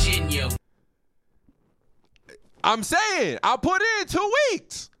from Virginia. I'm saying, I put in 2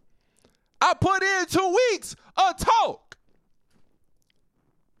 weeks. I put in 2 weeks of talk.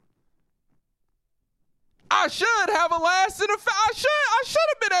 I should have a lasting effect. I should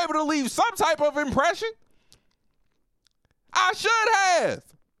have been able to leave some type of impression. I should have.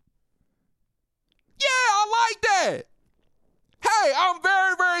 Yeah, I like that. Hey, I'm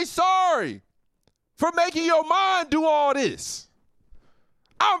very, very sorry for making your mind do all this.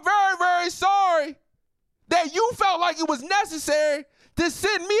 I'm very, very sorry that you felt like it was necessary to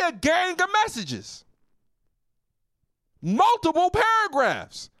send me a gang of messages. Multiple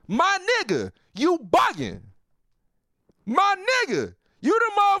paragraphs. My nigga, you bugging. My nigga, you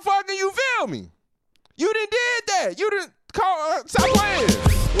the motherfucker, you feel me? You done did that. You done stop playing.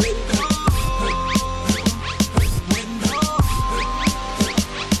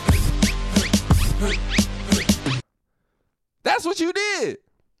 That's what you did.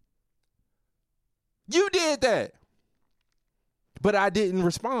 You did that. But I didn't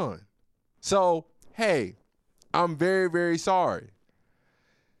respond. So, hey, I'm very, very sorry.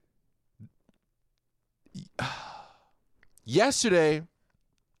 Yesterday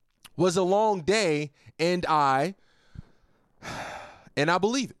was a long day, and I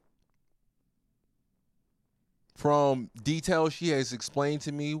believe it. From details she has explained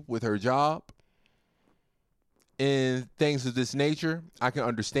to me with her job and things of this nature, I can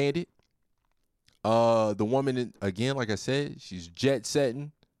understand it. The woman, again, like I said, she's jet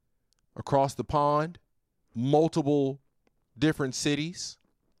setting across the pond, multiple different cities,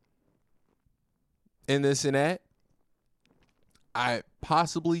 and this and that. I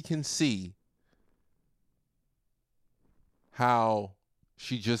possibly can see how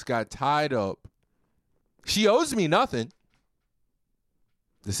she just got tied up. She owes me nothing.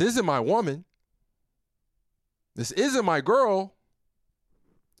 This isn't my woman. This isn't my girl.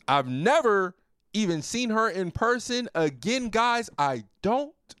 I've never even seen her in person. Again, guys, I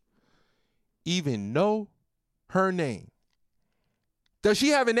don't even know her name. Does she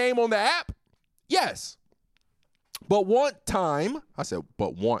have a name on the app? Yes. But one time, I said,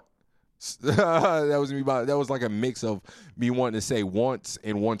 but one. That was me. That was like a mix of me wanting to say once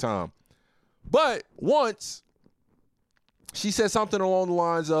and one time. But once she said something along the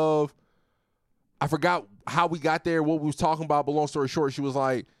lines of, I forgot how we got there, what we was talking about, but long story short, she was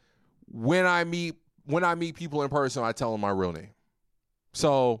like, when I meet people in person, I tell them my real name.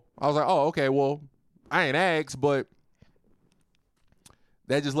 So I was like, oh, okay, well, I ain't asked, but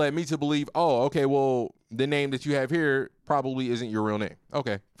that just led me to believe, oh, okay, well, the name that you have here probably isn't your real name.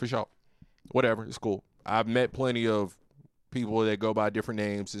 Okay, for sure. Whatever, it's cool. I've met plenty of people that go by different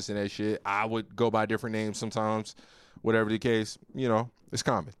names, this and that shit. I would go by different names sometimes, whatever the case. You know, it's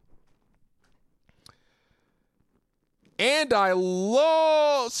common. And I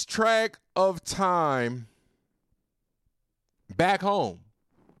lost track of time back home.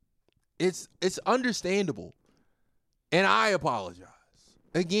 It's understandable. And I apologize.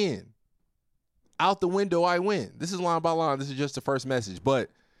 Again, out the window I went. This is line by line. This is just the first message. But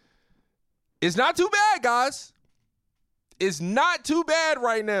it's not too bad, guys. It's not too bad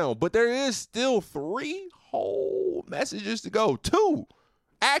right now. But there is still 3 whole messages to go. 2,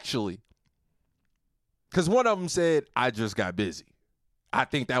 actually. Because one of them said, I just got busy. I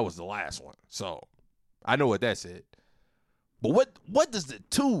think that was the last one. So I know what that said. But what does the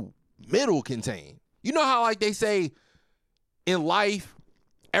 2 middle contain? You know how like they say in life,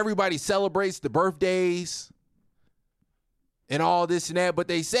 everybody celebrates the birthdays and all this and that. But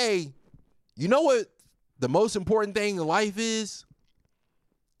they say, you know what the most important thing in life is?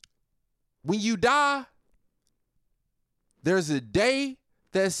 When you die, there's a day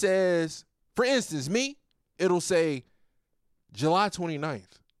that says, for instance, me, it'll say July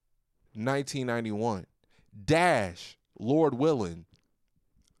 29th, 1991, dash, Lord willing,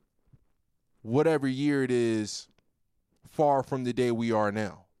 whatever year it is, far from the day we are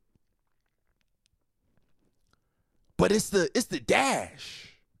now. But it's the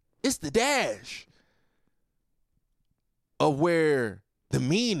dash. It's the dash of where the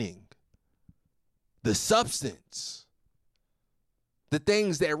meaning, the substance, the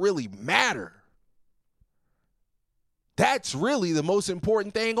things that really matter, that's really the most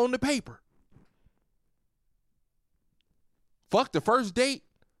important thing on the paper. Fuck the first date.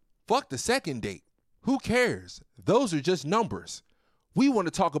 Fuck the second date. Who cares? Those are just numbers. We want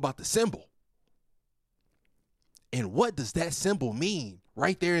to talk about the symbol. And what does that symbol mean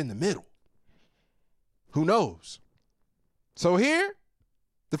right there in the middle? Who knows? So here,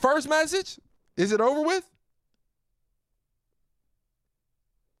 the first message, is it over with?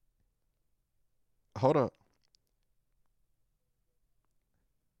 Hold up.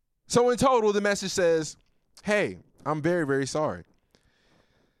 So in total, the message says, hey, I'm very, very sorry.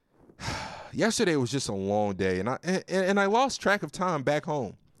 Yesterday was just a long day, and I lost track of time back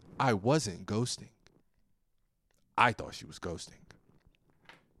home. I wasn't ghosting. I thought she was ghosting.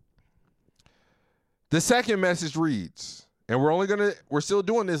 The second message reads, and we're still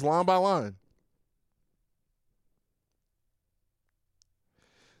doing this line by line.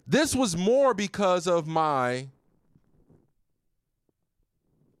 This was more because of my,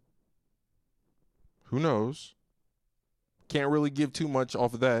 who knows? Can't really give too much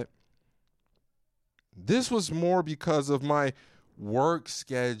off of that. This was more because of my work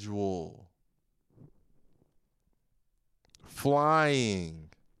schedule. Flying.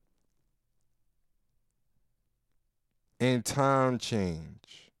 And time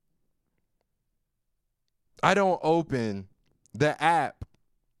change. I don't open the app,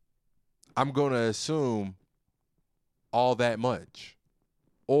 I'm going to assume, all that much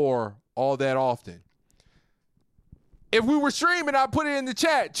or all that often. If we were streaming, I'd put it in the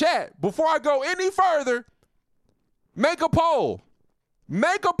chat. Chat, before I go any further, make a poll.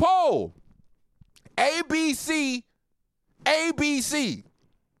 Make a poll. ABC. ABC.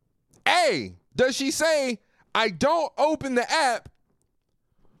 A, does she say, I don't open the app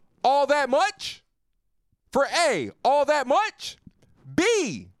all that much? For A, all that much?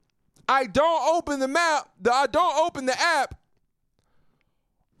 B, I don't open the app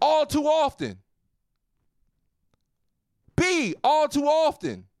all too often. B, all too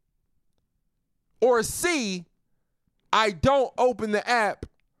often. Or C, I don't open the app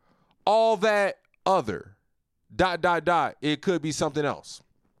all that other. ... It could be something else.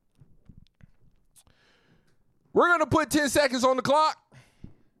 We're going to put 10 seconds on the clock.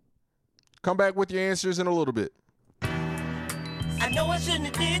 Come back with your answers in a little bit. I know I shouldn't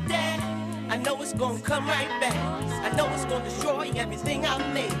have did that. I know it's gonna come right back. I know it's gonna destroy everything I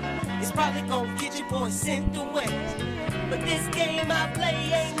made. It's probably gonna get you boys sent away. But this game I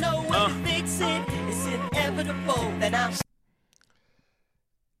play ain't no way to fix it. It's inevitable that I'm...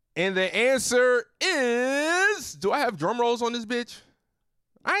 And the answer is... Do I have drum rolls on this bitch?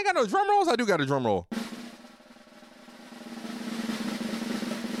 I ain't got no drum rolls. I do got a drum roll.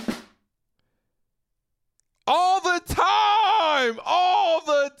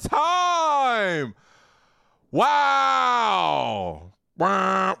 Wow.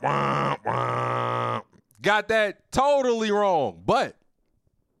 Wah, wah, wah. Got that totally wrong. But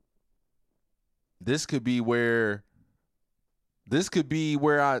this could be where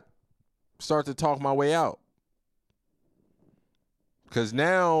I start to talk my way out. Because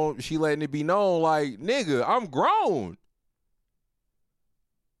now she letting it be known like, nigga, I'm grown.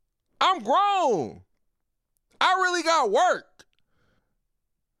 I'm grown. I really got work.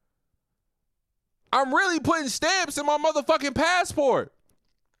 I'm really putting stamps in my motherfucking passport.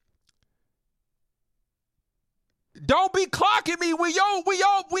 Don't be clocking me with your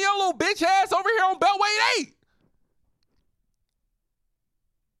little bitch ass over here on Beltway 8.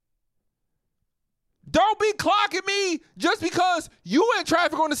 Don't be clocking me just because you in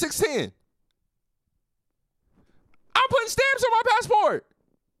traffic on the 610. I'm putting stamps on my passport.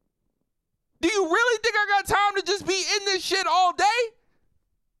 Do you really think I got time to just be in this shit all day?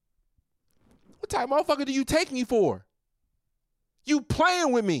 What type of motherfucker do you take me for? You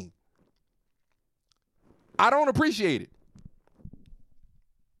playing with me. I don't appreciate it.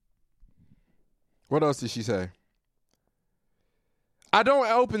 What else did she say? I don't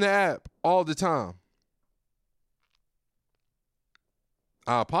open the app all the time.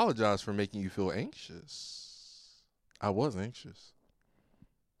 I apologize for making you feel anxious. I was anxious.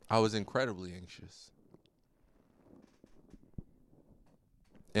 I was incredibly anxious.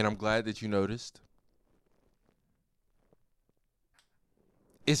 And I'm glad that you noticed.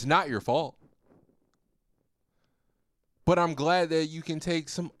 It's not your fault. But I'm glad that you can take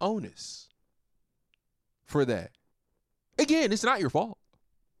some onus for that. Again, it's not your fault.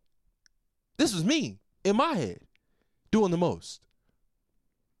 This was me in my head doing the most.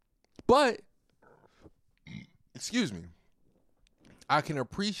 But, excuse me, I can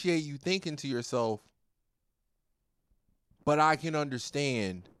appreciate you thinking to yourself, but I can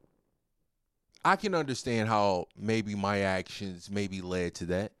understand how maybe my actions maybe led to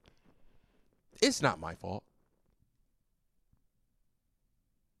that. It's not my fault.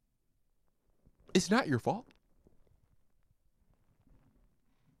 It's not your fault.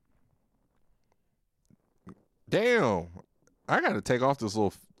 Damn. I got to take off this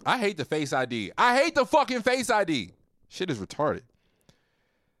little... I hate the Face ID. I hate the fucking Face ID. Shit is retarded.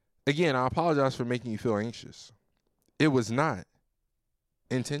 Again, I apologize for making you feel anxious. It was not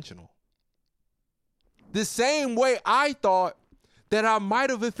intentional. The same way I thought that I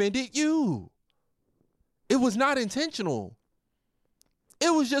might have offended you. It was not intentional.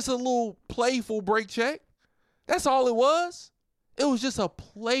 It was just a little playful break check. That's all it was. It was just a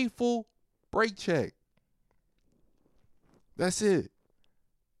playful break check. That's it.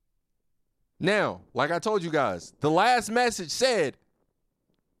 Now, like I told you guys, the last message said,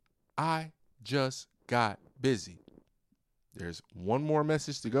 I just got busy. There's one more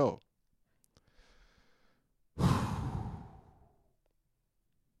message to go.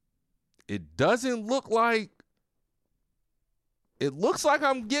 It doesn't look like, it looks like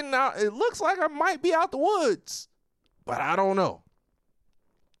I'm getting out, it looks like I might be out the woods, but I don't know.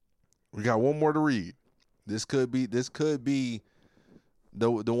 We got one more to read. This could be the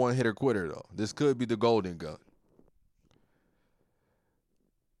one hitter quitter though. This could be the golden gun.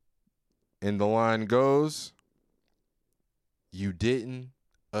 And the line goes, you didn't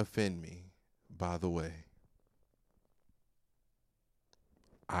offend me, by the way.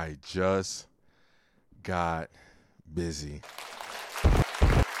 I just got busy.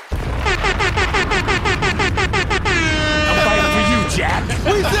 I'm fighting for you, Jack.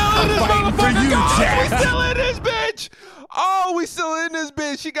 We still in this fighting for motherfucker, you, guys. Jack. We still in this bitch. Oh, we still in this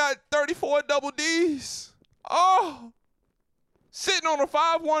bitch. She got 34 double Ds. Oh, sitting on a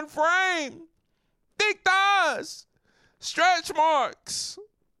 5'1" frame. Thick thighs. Stretch marks.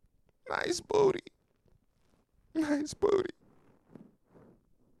 Nice booty. Nice booty.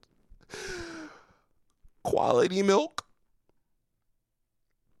 Quality milk.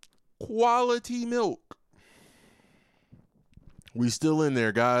 Quality milk. We still in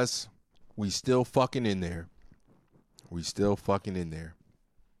there, guys. We still fucking in there. We still fucking in there.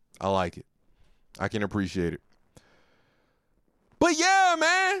 I like it. I can appreciate it. But yeah,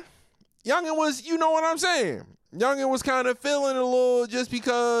 man. Youngin was, you know what I'm saying? Youngin was kind of feeling a little just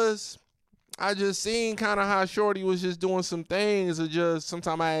because I just seen kind of how Shorty was just doing some things. Or just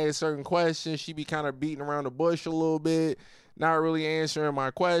sometimes I ask certain questions. She be kind of beating around the bush a little bit. Not really answering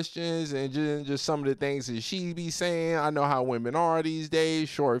my questions. And just some of the things that she be saying. I know how women are these days.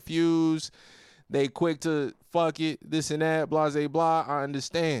 Short fuse. They quick to fuck it. This and that. Blah, blah, blah. I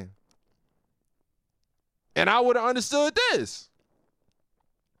understand. And I would have understood this.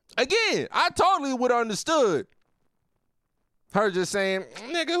 Again, I totally would have understood Her just saying,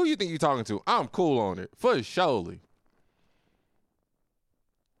 nigga, who you think you talking to? I'm cool on it. For surely.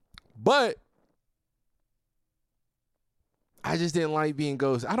 But I just didn't like being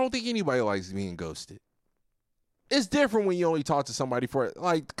ghosted. I don't think anybody likes being ghosted. It's different when you only talk to somebody for,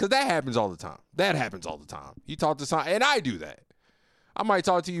 like, because that happens all the time. That happens all the time. You talk to somebody, and I do that. I might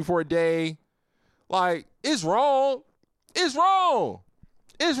talk to you for a day. Like, it's wrong. It's wrong.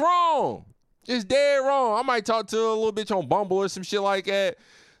 It's wrong. It's dead wrong. I might talk to a little bitch on Bumble or some shit like that.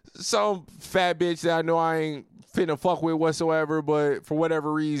 Some fat bitch that I know I ain't finna fuck with whatsoever, but for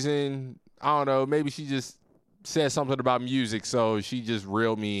whatever reason, I don't know, maybe she just said something about music, so she just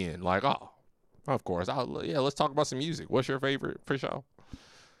reeled me in. Like, oh, of course. Let's talk about some music. What's your favorite for sure?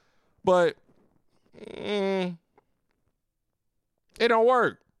 But it don't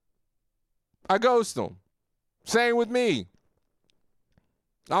work. I ghost them. Same with me.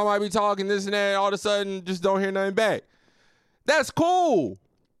 I might be talking this and that, all of a sudden just don't hear nothing back. That's cool.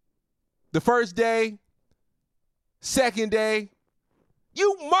 The first day, second day,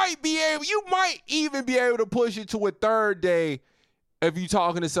 you might even be able to push it to a third day if you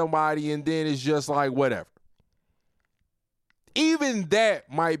talking to somebody and then it's just like whatever. Even that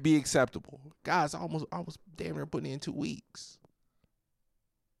might be acceptable. Guys, I was damn near putting in 2 weeks.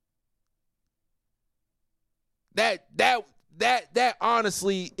 That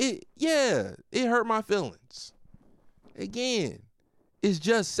honestly, it hurt my feelings. Again, it's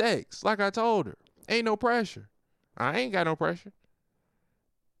just sex. Like I told her, ain't no pressure. I ain't got no pressure.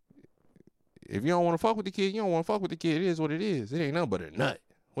 If you don't want to fuck with the kid, you don't want to fuck with the kid. It is what it is. It ain't nothing but a nut.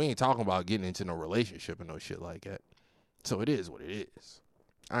 We ain't talking about getting into no relationship and no shit like that. So it is what it is.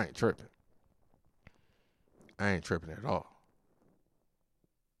 I ain't tripping. I ain't tripping at all.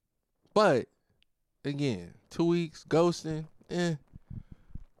 But again, 2 weeks, ghosting, I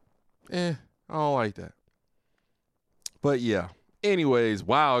don't like that. But yeah. Anyways,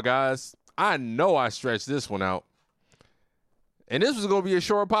 wow, guys. I know I stretched this one out. And this was going to be a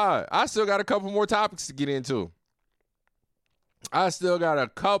short pod. I still got a couple more topics to get into. Y'all want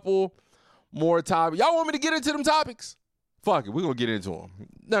me to get into them topics? Fuck it. We're going to get into them.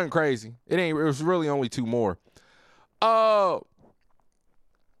 Nothing crazy. It was really only 2 more. And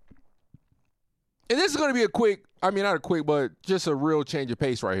this is going to be not a quick, but just a real change of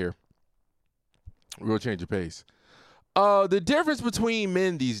pace right here. Real change of pace. The difference between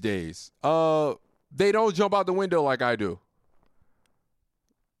men these days, they don't jump out the window like I do.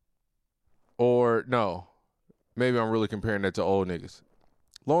 Or no, maybe I'm really comparing that to old niggas.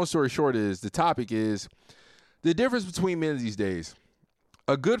 Long story short is, the topic is the difference between men these days.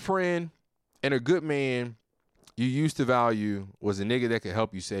 A good friend and a good man you used to value was a nigga that could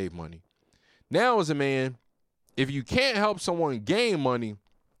help you save money. Now as a man, if you can't help someone gain money,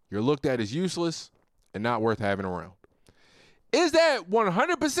 you're looked at as useless and not worth having around. Is that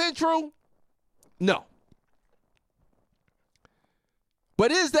 100% true? No.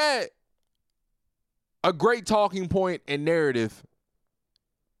 But is that a great talking point and narrative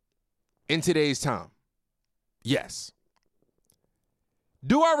in today's time? Yes.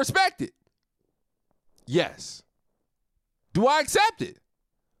 Do I respect it? Yes. Do I accept it?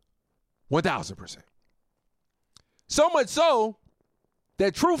 1,000%. So much so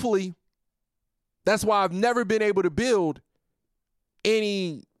that truthfully, that's why I've never been able to build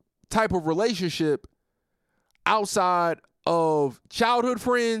any type of relationship outside of childhood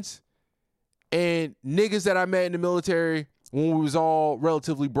friends and niggas that I met in the military when we was all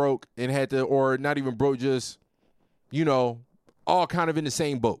relatively broke and had to, or not even broke, just, all kind of in the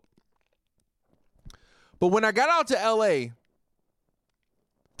same boat. But when I got out to LA,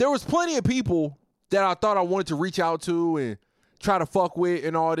 there was plenty of people that I thought I wanted to reach out to and try to fuck with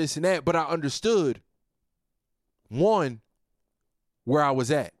and all this and that, but I understood, one, where I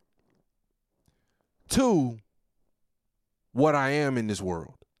was at. 2, what I am in this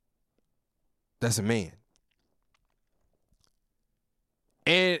world. That's a man.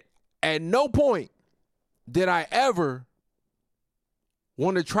 And at no point did I ever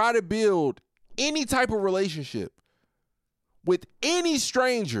want to try to build any type of relationship with any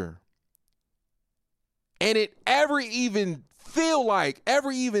stranger and it ever even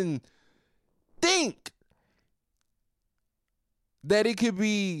think that it could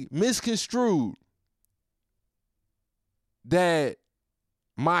be misconstrued that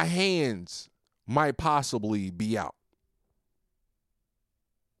my hands might possibly be out.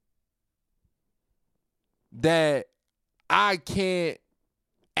 That I can't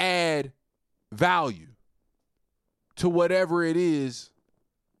add value to whatever it is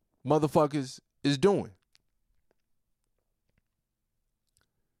motherfuckers is doing.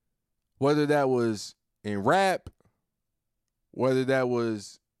 Whether that was in rap, whether that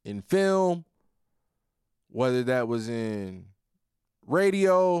was in film, whether that was in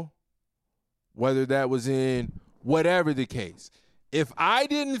radio, whether that was in whatever the case. If I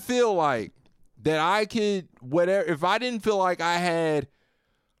didn't feel like that I could, whatever, if I didn't feel like I had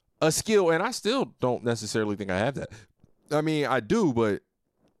a skill, and I still don't necessarily think I have that. I mean, I do, but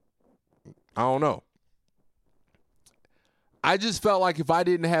I don't know. I just felt like if I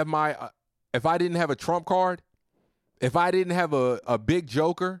didn't have a trump card, if I didn't have a big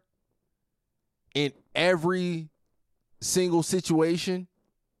joker in every single situation,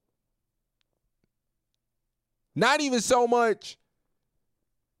 not even so much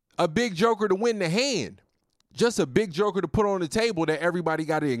a big joker to win the hand, just a big joker to put on the table that everybody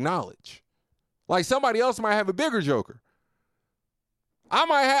got to acknowledge. Like somebody else might have a bigger joker. I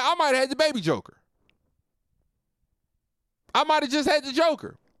might have had the baby joker. I might have just had the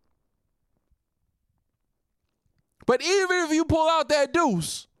joker. But even if you pull out that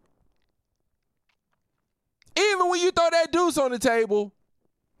deuce, even when you throw that deuce on the table,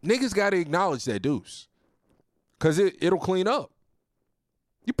 niggas got to acknowledge that deuce. Because it'll clean up.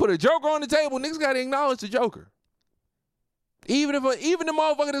 You put a joker on the table, niggas got to acknowledge the joker. Even the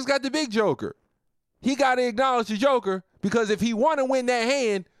motherfucker that's got the big joker, he got to acknowledge the joker, because if he want to win that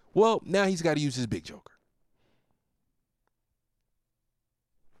hand, well, now he's got to use his big joker.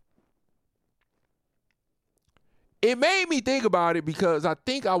 It made me think about it because I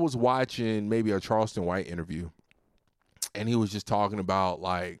think I was watching maybe a Charleston White interview, and he was just talking about,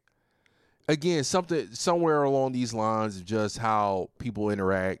 like, again, something somewhere along these lines of just how people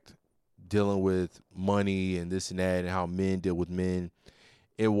interact dealing with money and this and that, and how men deal with men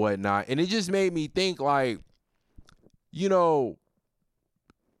and whatnot. And it just made me think, like, you know,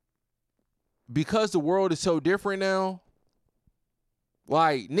 because the world is so different now,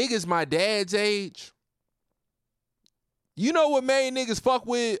 like, niggas my dad's age, you know what made niggas fuck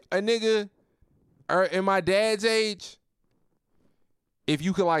with a nigga or in my dad's age? If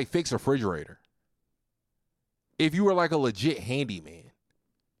you could, like, fix a refrigerator. If you were, like, a legit handyman.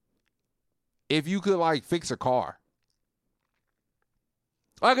 If you could, like, fix a car.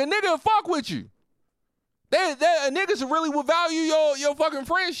 Like, a nigga fuck with you. Niggas really will value your fucking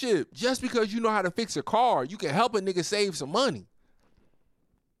friendship. Just because you know how to fix a car, you can help a nigga save some money.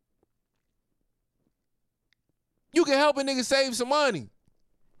 You can help a nigga save some money.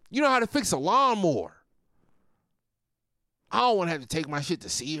 You know how to fix a lawnmower. I don't want to have to take my shit to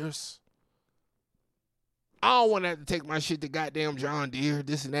Sears. I don't want to have to take my shit to goddamn John Deere,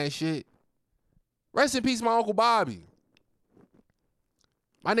 this and that shit. Rest in peace, my Uncle Bobby.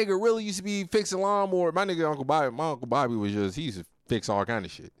 My nigga really used to be fixing lawnmower. My Uncle Bobby was just, he used to fix all kind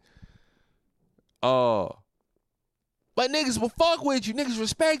of shit. But niggas will fuck with you. Niggas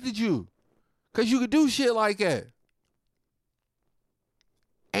respected you. Because you could do shit like that.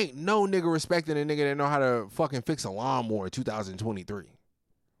 Ain't no nigga respecting a nigga that know how to fucking fix a lawnmower in 2023.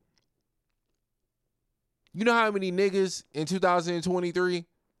 You know how many niggas in 2023,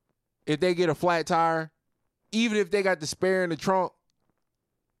 if they get a flat tire, even if they got the spare in the trunk,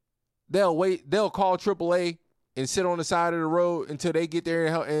 they'll call AAA and sit on the side of the road until they get there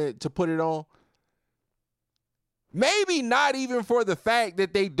and to put it on. Maybe not even for the fact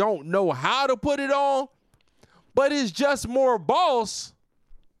that they don't know how to put it on, but it's just more boss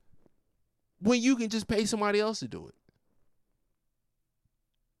when you can just pay somebody else to do it.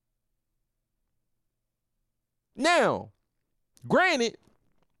 Now, granted,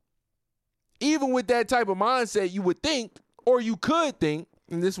 even with that type of mindset, you would think, or you could think,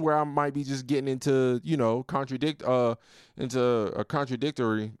 and this is where I might be just getting into, you know, into a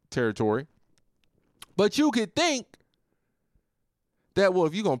contradictory territory. But you could think that, well,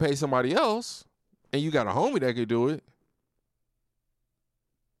 if you're going to pay somebody else and you got a homie that could do it,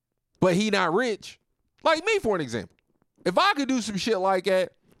 but he not rich, like me, for an example. If I could do some shit like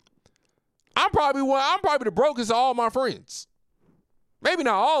that, I'm probably the brokest of all my friends. Maybe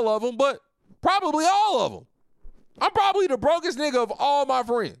not all of them, but probably all of them. I'm probably the brokest nigga of all my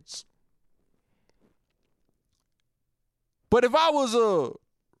friends. But if I was a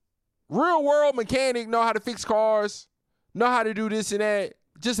real world mechanic, know how to fix cars, know how to do this and that,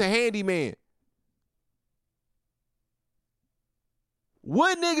 just a handyman,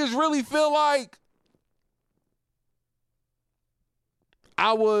 would niggas really feel like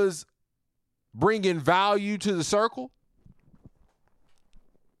I was bringing value to the circle?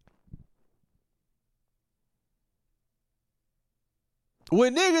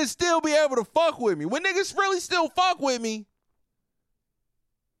 Would niggas still be able to fuck with me? Would niggas really still fuck with me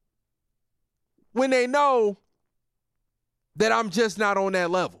when they know that I'm just not on that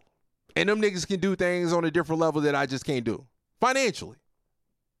level? And them niggas can do things on a different level that I just can't do. financially.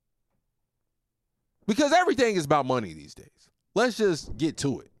 Because everything is about money these days. Let's just get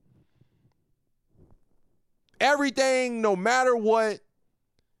to it. Everything, no matter what,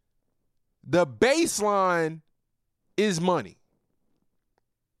 the baseline is money.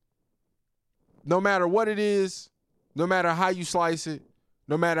 No matter what it is, no matter how you slice it,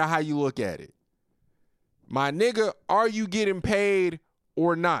 no matter how you look at it. My nigga, are you getting paid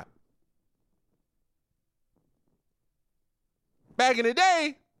or not? Back in the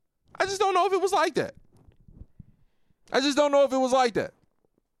day, I just don't know if it was like that.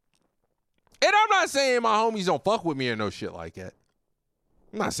 And I'm not saying my homies don't fuck with me or no shit like that.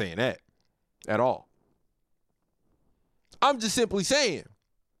 I'm not saying that at all. I'm just simply saying,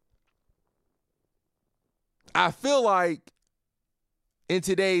 I feel like in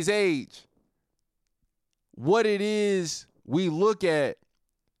today's age, what it is we look at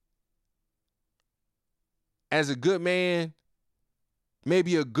as a good man,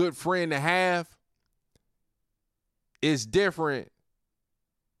 maybe a good friend to have, is different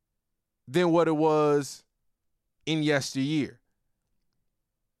than what it was in yesteryear.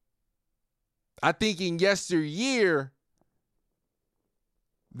 I think in yesteryear,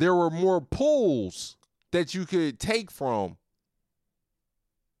 there were more pulls that you could take from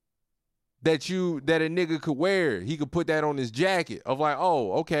that a nigga could wear. He could put that on his jacket of like,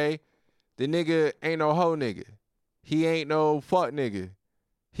 oh, okay, the nigga ain't no hoe nigga. He ain't no fuck nigga.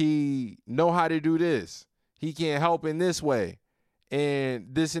 He know how to do this. He can help in this way.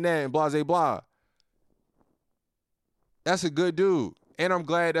 And this and that and blah, blah, blah. That's a good dude. And I'm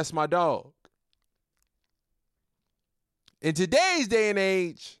glad that's my dog. In today's day and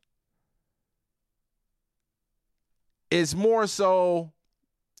age, it's more so,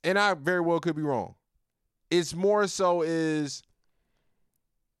 and I very well could be wrong, it's more so is,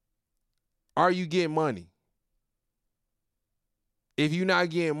 are you getting money? If you're not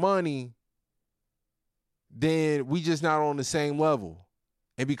getting money, then we just not on the same level.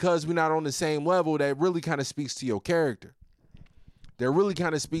 And because we're not on the same level, that really kind of speaks to your character. That really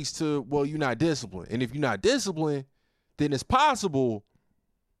kind of speaks to, well, you're not disciplined. And if you're not disciplined, then it's possible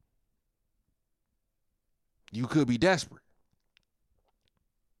you could be desperate.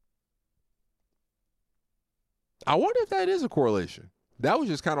 I wonder if that is a correlation. That was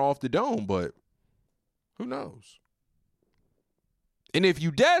just kind of off the dome, but who knows? And if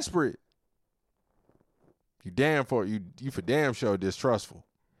you desperate, you for damn sure distrustful.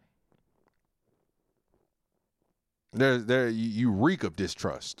 You reek of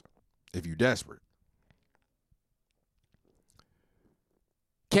distrust if you desperate.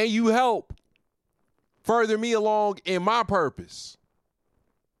 Can you help further me along in my purpose?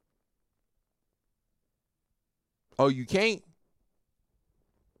 Oh, you can't?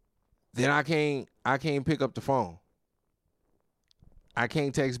 Then I can't pick up the phone. I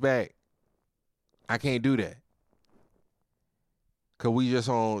can't text back. I can't do that. Because we just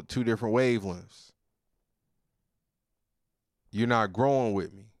on two different wavelengths. You're not growing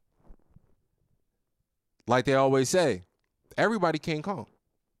with me. Like they always say, everybody can't come.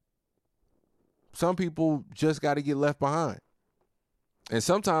 Some people just got to get left behind. And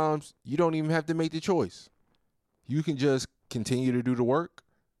sometimes you don't even have to make the choice. You can just continue to do the work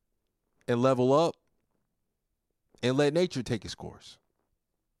and level up and let nature take its course.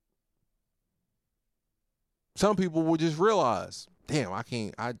 Some people will just realize, damn,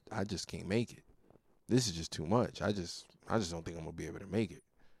 I just can't make it. This is just too much. I just don't think I'm going to be able to make it.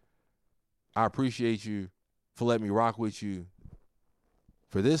 I appreciate you for letting me rock with you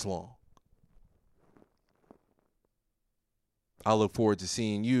for this long. I look forward to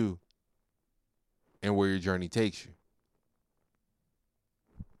seeing you and where your journey takes you.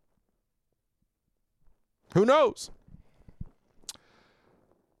 Who knows?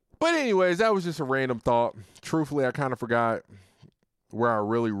 But anyways, that was just a random thought. Truthfully, I kind of forgot where I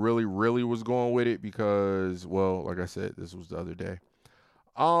really was going with it because, well, like I said, this was the other day.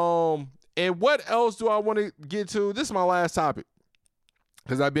 And what else do I want to get to? This is my last topic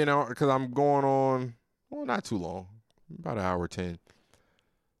because I'm going on, well, not too long, about an hour 10.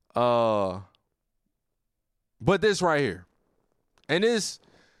 But this right here, and this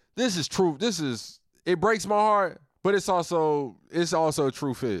is true. It breaks my heart, but it's also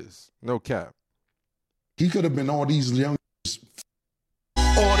truth is no cap. He could have been all these young.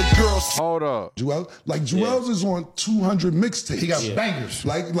 All the girls. Hold up. Joel's is on 200 mixtapes. He got bangers.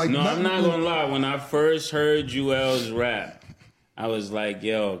 No, I'm not gonna lie. When I first heard Joel's rap, I was like,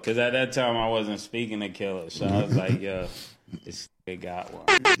 yo, because at that time I wasn't speaking to Killer, so I was like, yo, this nigga got one.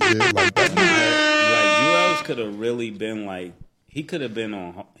 Yeah, like that. Like Joel's could have really been like He could have been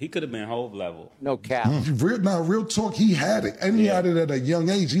Hove level. No cap. Real talk, he had it. And he had it at a young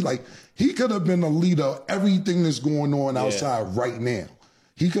age. He could have been a leader of everything that's going on outside right now.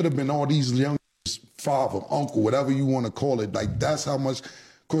 He could have been all these young father, uncle, whatever you want to call it. Like, that's how much,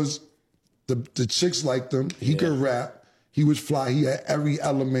 because the chicks liked him. He could rap. He was fly. He had every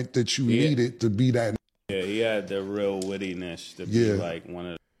element that you needed to be that. Yeah, he had the real wittiness to be like one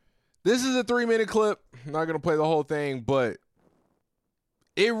of the. This is a 3-minute clip. I'm not going to play the whole thing, but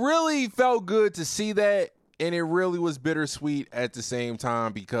it really felt good to see that, and it really was bittersweet at the same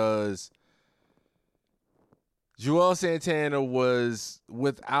time because Joel Santana was,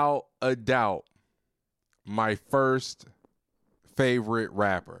 without a doubt, my first favorite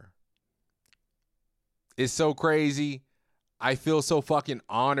rapper. It's so crazy. I feel so fucking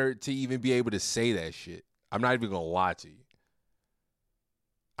honored to even be able to say that shit. I'm not even going to lie to you.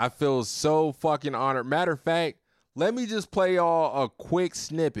 I feel so fucking honored. Matter of fact, let me just play y'all a quick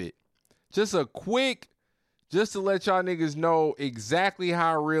snippet. Just to let y'all niggas know exactly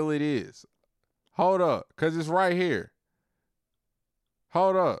how real it is. Hold up, because it's right here.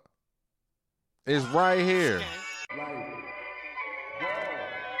 Hold up. It's right here.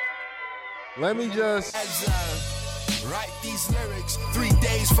 Let me just... Write these lyrics 3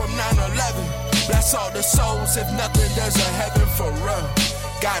 days from 9/11. Bless all the souls, if nothing, there's a heaven for real.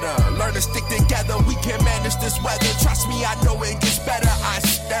 Gotta learn to stick together, we can manage this weather. Trust me, I know it gets better, I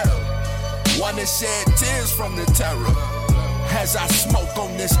still wanna shed tears from the terror as I smoke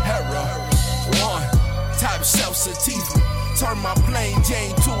on this hera. One, type self sativa, turn my plain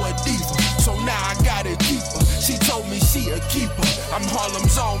Jane to a diva. So now I got it deeper, she told me she a keeper. I'm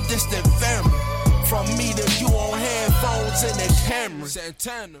Harlem's own distant family. From me to you on headphones and the camera.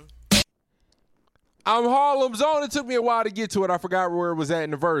 Santana. I'm Harlem's own. It took me a while to get to it. I forgot where it was at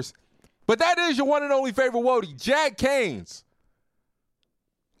in the verse. But that is your one and only favorite Wody, Jack Canes.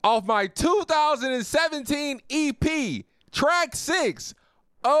 Off my 2017 EP, track 6,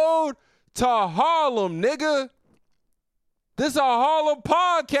 Ode to Harlem, nigga. This is a Harlem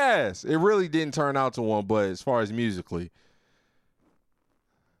podcast. It really didn't turn out to one, but as far as musically,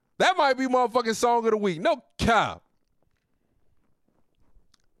 that might be motherfucking song of the week. No cap.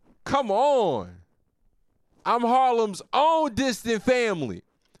 Come on. I'm Harlem's own distant family.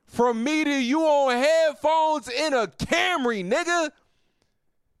 From me to you on headphones in a Camry, nigga.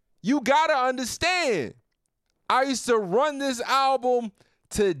 You gotta understand. I used to run this album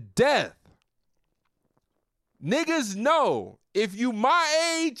to death. Niggas know. If you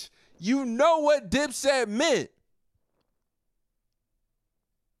my age, you know what Dipset meant.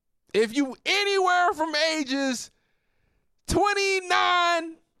 If you anywhere from ages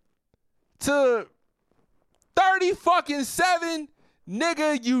 29 to 30-fucking-7,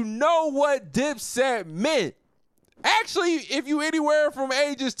 nigga, you know what Dipset meant. Actually, if you anywhere from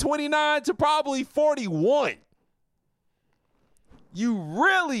ages 29 to probably 41, you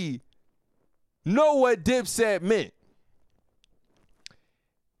really know what Dipset meant.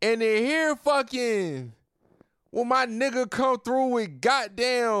 And then here fucking, when my nigga come through with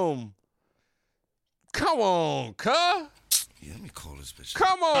goddamn, come on, cuh. Yeah, let me call this bitch.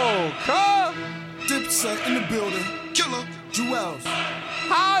 Come on, cuh. Dipset in the building. Killer. Jewels.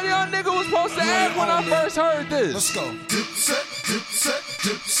 How y'all nigga was supposed to act when I first heard this? Let's go. Dipset, dipset,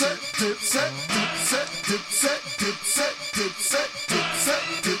 dipset, dipset, dipset, dipset, dipset, dipset, dipset,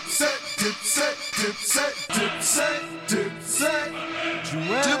 dipset, dipset, dipset, dipset,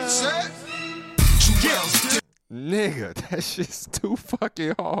 dipset, Jewels. Nigga, that shit's too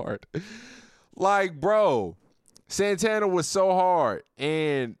fucking hard. Like, bro, Santana was so hard.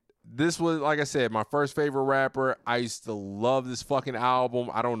 And this was, like I said, my first favorite rapper. I used to love this fucking album.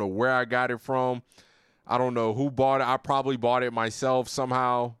 I don't know where I got it from. I don't know who bought it. I probably bought it myself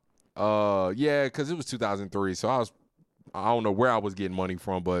somehow. Yeah, because it was 2003. So I don't know where I was getting money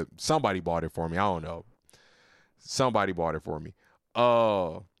from, but somebody bought it for me. I don't know. Somebody bought it for me.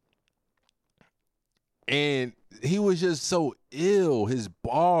 And he was just so ill. His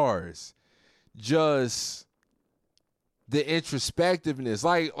bars, just the introspectiveness.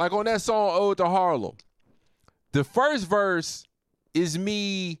 Like on that song, Ode to Harlem, the first verse is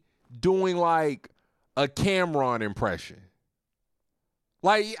me doing like a Cameron impression.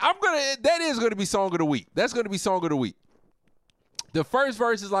 Like, that is going to be song of the week. That's going to be song of the week. The first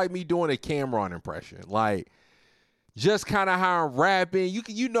verse is like me doing a Cameron impression. Like, just kind of how I'm rapping.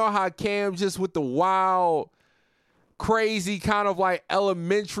 You know how Cam just with the wild, crazy kind of like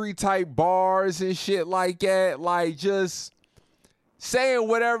elementary type bars and shit like that. Like, just saying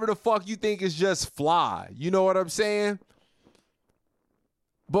whatever the fuck you think is just fly. You know what I'm saying?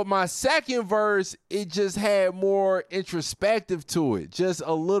 But my second verse, it just had more introspective to it. Just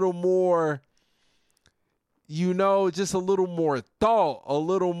a little more, you know, just a little more thought, a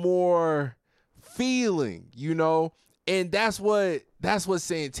little more feeling, you know? And that's what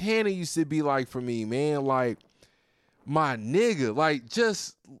Santana used to be like for me, man. Like, my nigga, like,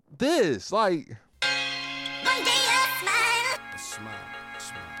 just this, like. One day a smile.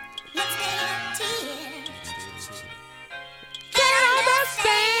 Next day a tear. Can I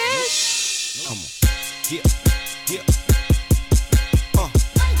understand? Come on. Yeah.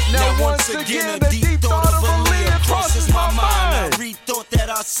 Now once again, a deep thought of Aaliyah crosses my mind. I rethought that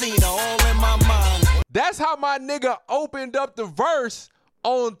I seen her all in my mind. That's how my nigga opened up the verse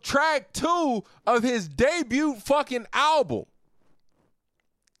on track 2 of his debut fucking album.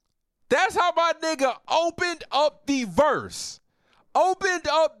 That's how my nigga opened up the verse. Opened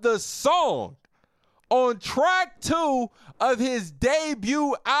up the song on track 2 of his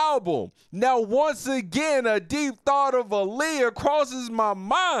debut album. Now, once again, a deep thought of Aaliyah crosses my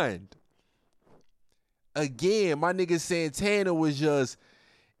mind. Again, my nigga Santana was just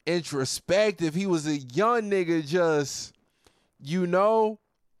introspective. He was a young nigga just, you know.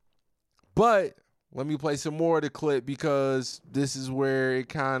 But let me play some more of the clip because this is where it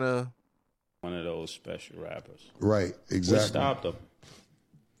kind of. One of those special rappers. Right, exactly. What stopped him?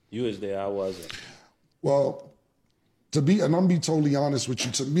 You was there, I wasn't. Well, I'm gonna be totally honest with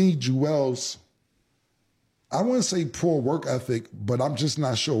you. To me, Jewel's, I wouldn't say poor work ethic, but I'm just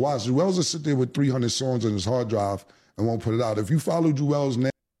not sure why. Jewel's will sit there with 300 songs on his hard drive and won't put it out. If you follow Jewel's now,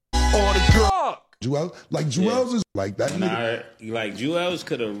 all the girl, Jewel's is like that. Like Jewel's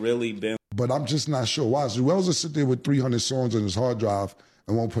could have really been. But I'm just not sure why. Jewel's will sit there with 300 songs on his hard drive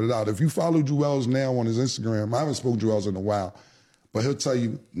and won't put it out. If you follow Jewel's now on his Instagram, I haven't spoken to Jewel's in a while, but he'll tell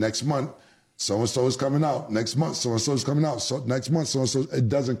you next month, so-and-so is coming out. Next month, so-and-so is coming out. So next month, so-and-so, it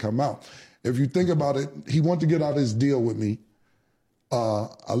doesn't come out. If you think about it, he wanted to get out his deal with me. I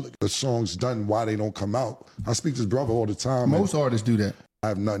look at the songs done, why they don't come out. I speak to his brother all the time. Most artists do that. I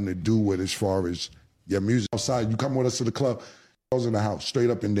have nothing to do with as far as your music outside. You come with us to the club, I was in the house,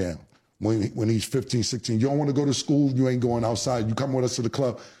 straight up and down. When he's 15, 16, you don't want to go to school, you ain't going outside. You come with us to the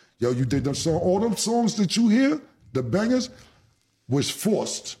club. Yo, you did them songs. All them songs that you hear, the bangers, was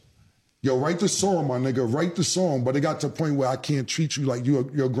forced. Yo, write the song, my nigga, write the song. But it got to a point where I can't treat you like you're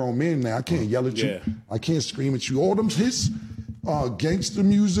a grown man now. I can't yell at you. I can't scream at you. All them hits, gangster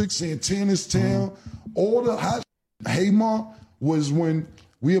music, Santana's Town, all the hot Hey Ma was when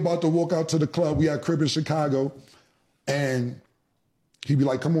we about to walk out to the club. We had crib in Chicago, and he'd be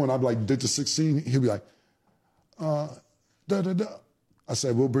like, come on. I'd be like, did the 16? He'd be like, da-da-da. I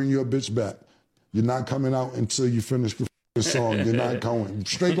said, we'll bring your bitch back. You're not coming out until you finish the song. You're not going.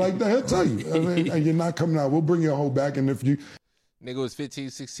 Straight like that, he'll tell you. And you're not coming out. We'll bring your hoe back. And if you... Nigga was 15,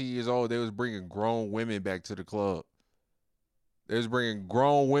 16 years old. They was bringing grown women back to the club. They was bringing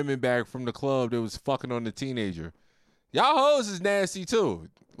grown women back from the club that was fucking on the teenager. Y'all hoes is nasty too.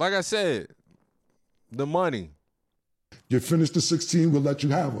 Like I said, the money. You finish the 16, we'll let you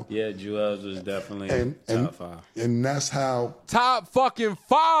have her. Yeah, Jewel's was definitely top 5. And that's how... Top fucking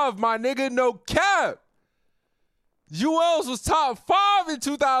 5, my nigga, no cap. Jewel's was top 5 in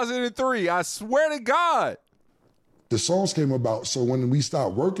 2003. I swear to God. The songs came about, so when we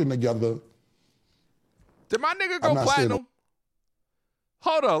start working together... Did my nigga go platinum?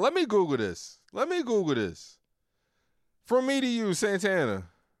 Hold on, let me Google this. From me to you, Santana.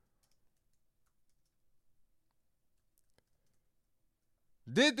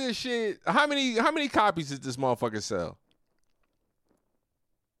 Did this shit? How many copies did this motherfucker sell?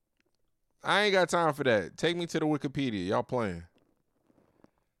 I ain't got time for that. Take me to the Wikipedia. Y'all playing.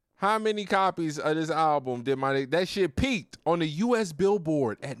 How many copies of this album did that shit peaked on the U.S.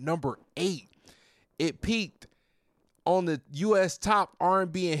 Billboard at number 8. It peaked on the U.S. top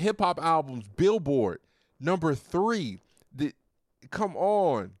R&B and hip hop albums Billboard number 3. Come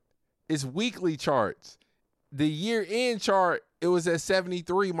on, it's weekly charts. The year end chart, it was at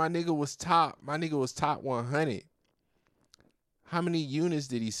 73. My nigga was top 100. How many units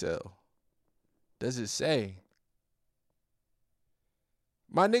did he sell? Does it say?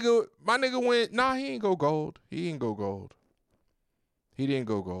 My nigga went, nah, he ain't go gold. He didn't go gold.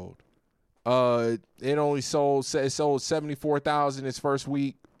 It sold 74,000 its first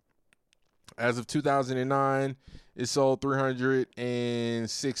week. As of 2009, it sold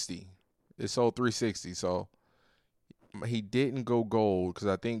 360. It sold 360. So he didn't go gold because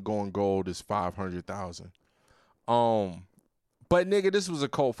I think going gold is 500,000. But nigga, this was a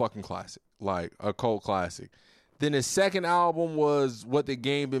cult fucking classic, like a cult classic. Then his second album was What the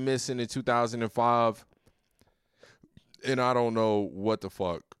Game Been Missing in 2005. And I don't know what the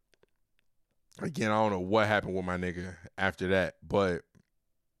fuck. Again, I don't know what happened with my nigga after that. But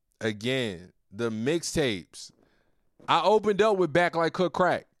again, the mixtapes. I opened up with Back Like Cook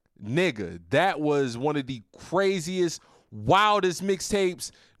Crack. Nigga, that was one of the craziest, wildest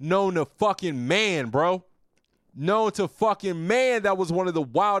mixtapes known to fucking man, bro. Known to fucking man, that was one of the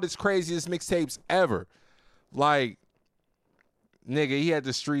wildest, craziest mixtapes ever. Like, nigga, he had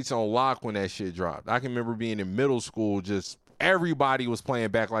the streets on lock when that shit dropped. I can remember being in middle school, just everybody was playing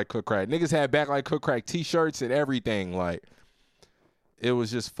Back Like Cook Crack. Niggas had Back Like Cook Crack t-shirts and everything. Like, it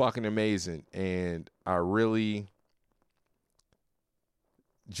was just fucking amazing. And I really...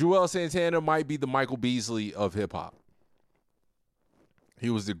 Joel Santana might be the Michael Beasley of hip-hop. He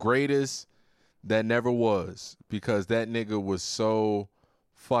was the greatest that never was, because that nigga was so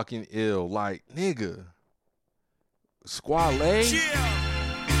fucking ill. Like, nigga, Squale? Yeah.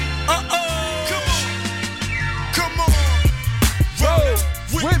 Come on. Roll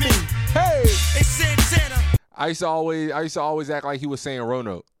with me. Hey. It's Santana. I used to always act like he was saying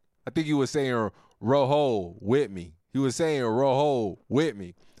Roanoke. I think he was saying Roho with me. He was saying Roho with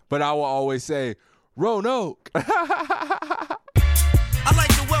me. But I will always say Roanoke. I like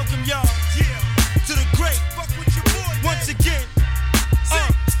to welcome y'all, to the great. Fuck with your boy, once again.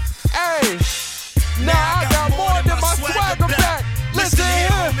 Hey, now I got more than my swagger back. Listen here,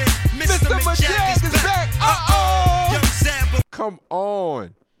 Mr. Majag is back. Come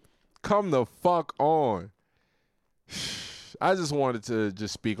on. Come the fuck on. I just wanted to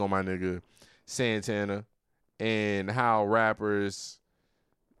just speak on my nigga Santana and how rappers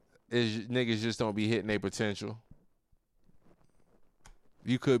niggas just don't be hitting their potential.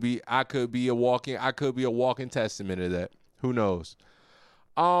 I could be a walking testament of that. Who knows?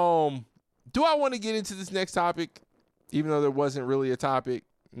 Do I want to get into this next topic, even though there wasn't really a topic?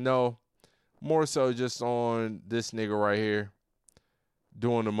 No. More so just on this nigga right here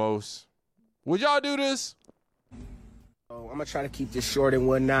doing the most. Would y'all do this? I'm going to try to keep this short and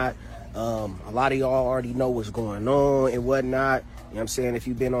whatnot. A lot of y'all already know what's going on and whatnot. You know what I'm saying? If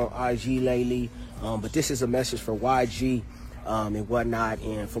you've been on IG lately. But this is a message for YG and whatnot.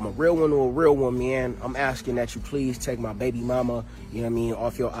 And from a real one to a real one, man, I'm asking that you please take my baby mama, you know what I mean,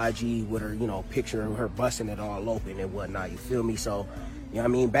 off your IG with her, you know, picture of her busting it all open and whatnot. You feel me? So, you know what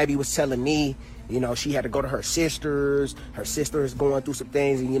I mean? Baby was telling me, you know, she had to go to her sisters. Her sister is going through some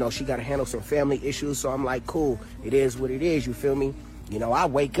things and, you know, she got to handle some family issues. So I'm like, cool. It is what it is. You feel me? You know, I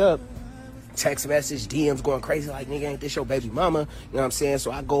wake up, text message, DMs going crazy like, nigga, ain't this your baby mama? You know what I'm saying?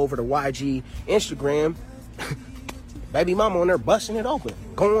 So I go over to YG Instagram. Baby mama on there busting it open,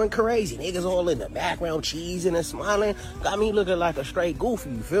 going crazy. Niggas all in the background cheesing and smiling. Got me looking like a straight goofy,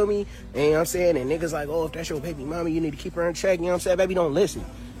 you feel me? And you know what I'm saying? And niggas like, oh, if that's your baby mama, you need to keep her in check. You know what I'm saying? Baby, don't listen.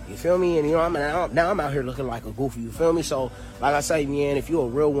 You feel me? And you know, now I'm out here looking like a goofy, you feel me? So, like I say, man, if you're a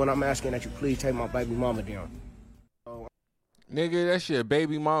real one, I'm asking that you please take my baby mama down. Nigga, that's your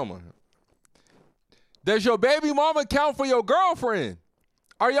baby mama. Does your baby mama count for your girlfriend?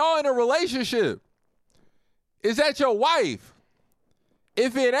 Are y'all in a relationship? Is that your wife?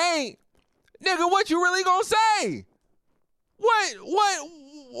 If it ain't, nigga, what you really gonna say?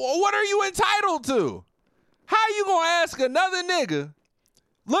 What are you entitled to? How you gonna ask another nigga?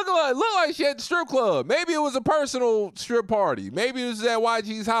 Look like she at the strip club. Maybe it was a personal strip party. Maybe it was at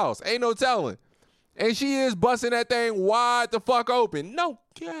YG's house. Ain't no telling. And she is busting that thing wide the fuck open. No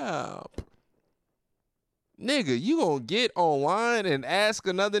cap. Nigga, you gonna get online and ask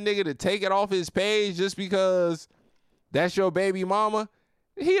another nigga to take it off his page just because that's your baby mama?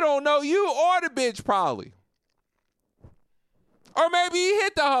 He don't know you or the bitch probably. Or maybe he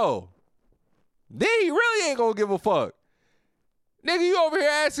hit the hoe. Then he really ain't gonna give a fuck. Nigga, you over here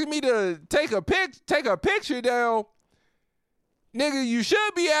asking me to take a picture down. Nigga, you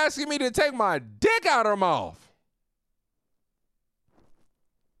should be asking me to take my dick out her mouth.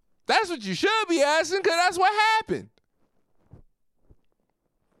 That's what you should be asking, because that's what happened.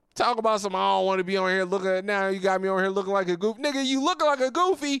 Talk about some, I don't want to be on here looking, now you got me on here looking like a goofy. Nigga, you looking like a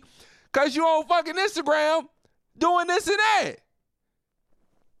goofy because you on fucking Instagram doing this and that.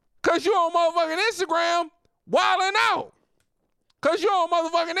 Because you on motherfucking Instagram wilding out. Because you on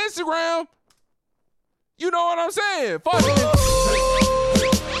motherfucking Instagram, you know what I'm saying? Fuck it.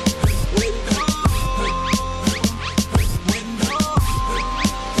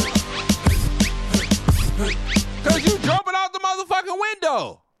 Because you jumping out the motherfucking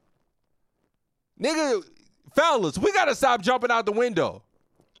window. Nigga, fellas, we got to stop jumping out the window.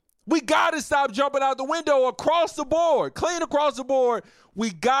 We got to stop jumping out the window across the board. Clean across the board. We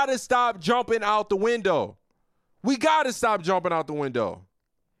got to stop jumping out the window. We got to stop jumping out the window.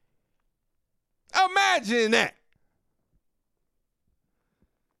 Imagine that.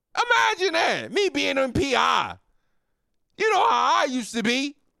 Imagine that. Me being in PI. You know how I used to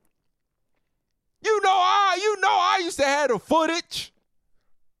be. You know I used to have the footage.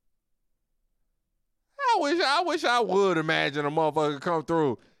 I wish I would imagine a motherfucker come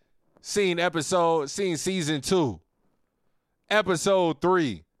through, seen season 2, episode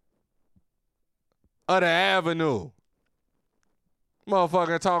 3 of The Avenue.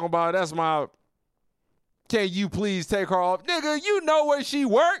 Motherfucker talking about that's my. Can you please take her off? Nigga, you know where she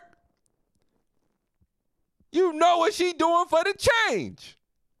work. You know what she doing for the change.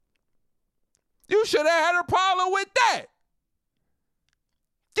 You should have had a problem with that.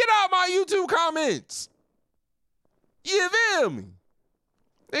 Get out my YouTube comments. You feel me?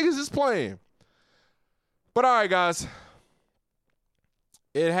 Niggas is playing. But all right, guys.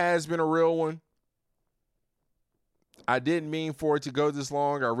 It has been a real one. I didn't mean for it to go this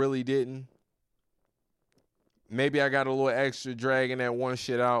long. I really didn't. Maybe I got a little extra dragging that one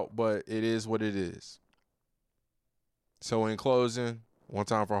shit out, but it is what it is. So in closing, one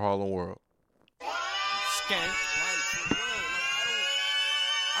time for Harlem World. Skank.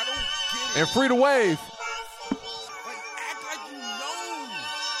 I don't get it. And free the wave. Like, act like you know.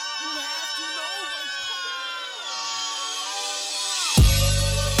 You have to know.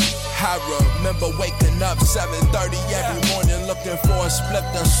 I remember waking up 7:30 every morning looking for a split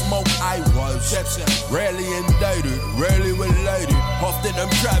to smoke. I was rarely indicted, rarely related. Often I'm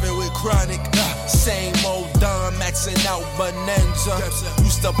driving with chronic. Same old Don maxing out Bonanza.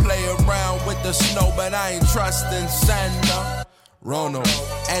 Used to play around with the snow, but I ain't trusting Santa. Rono,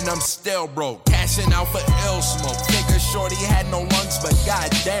 and I'm still broke, cashing out for ill smoke. Nigga shorty had no lungs, but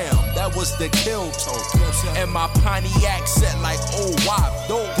goddamn, that was the kill toke. And my Pontiac set like old wop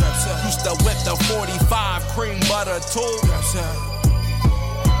dope. Used to whip the 45 cream butter too.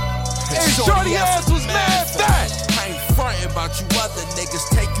 And shorty ass was mad fat. I ain't frontin' about you other niggas.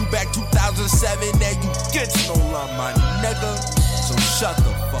 Take you back 2007 and you get no love, my nigga. So shut the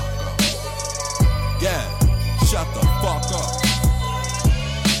fuck up. Yeah, shut the fuck up.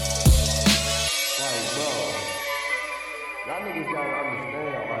 Y'all niggas gotta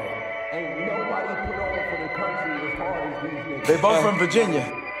understand, like, ain't nobody put on for the country as hard as these niggas. They both from Virginia.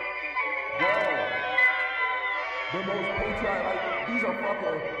 The most patriotic, like, these are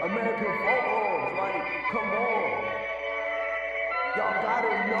fucking American photos. Like, come on. Y'all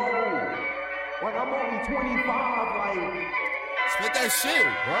gotta know. Like, I'm only 25, like. Spit that shit,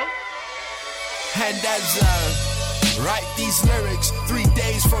 bro. And as write these lyrics 3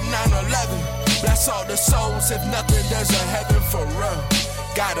 days from 9/11. Bless all the souls, if nothing, there's a heaven for real.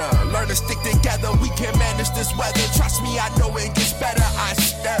 Gotta learn to stick together, we can manage this weather. Trust me, I know it gets better, I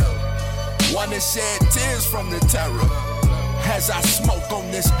still wanna shed tears from the terror as I smoke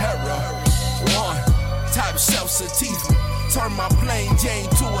on this hera. One, top shelf sativa, turn my plain Jane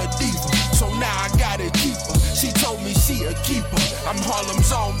to a diva. So now I gotta keep her, she told me she a keeper. I'm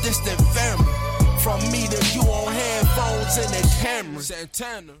Harlem's own distant family. From me to you on headphones and the camera.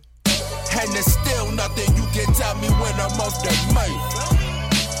 Santana. And there's still nothing you can tell me when I'm off the mic.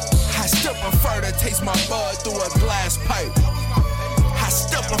 I still prefer to taste my bud through a glass pipe. I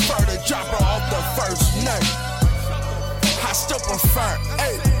still prefer to drop her off the first night. I still prefer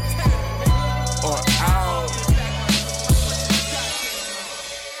A or out.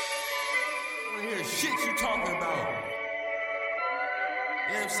 I wanna hear shit you talking about.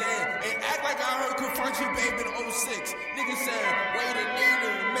 You know what I'm saying? And act like I heard Confront You Babe in 06. Niggas said, wait a nigga,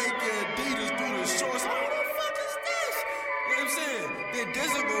 make your Adidas do the shorts. What the fuck is this? You know what I'm saying? Then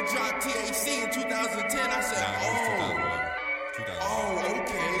Dizzy will drop THC in 2010. I said, oh,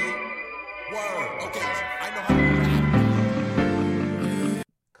 okay. Word, okay. I know how to rap.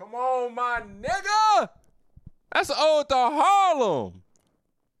 Come on, my nigga. That's an ode to Harlem.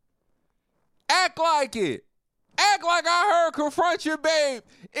 Act like it. Act like I heard Confront Your Babe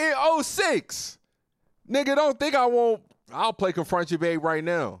in 06. Nigga, don't think I won't. I'll play Confront Your Babe right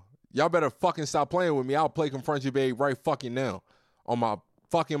now. Y'all better fucking stop playing with me. I'll play Confront Your Babe right fucking now. On my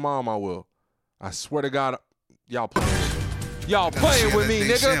fucking mom, I will. I swear to God, y'all playing with me. Y'all playing with me,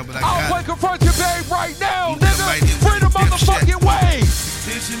 nigga. I'll play Confront Your Babe right now, nigga. Free the motherfucking wave.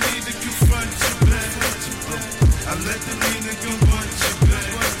 Did you need to confront your babe? I let the nigga confront your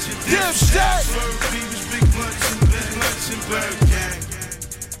babe. Dipset.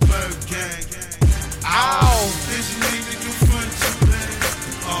 Bird gang. Ow. Did you need to confront your babe?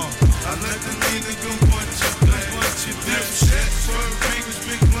 I let the nigga confront your babe. Dipset. Bird fingers,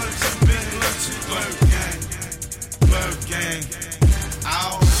 big blunts and Bird gang.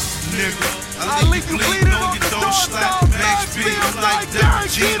 Ow. Nigga. I leave you bleeding on the doorstop. Bags feel like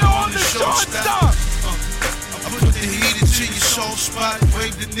Derek Jeter on the shortstop. I put the heat into your soul spot.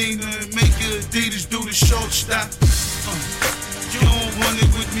 wave to Nina and make your Adidas do the short stop. You don't want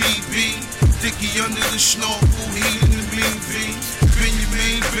it with me, B. Dicky under the snorkel, heating the mean V. Bend your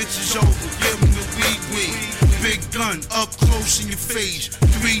main bitches over, give them the weed. Big gun up close in your face,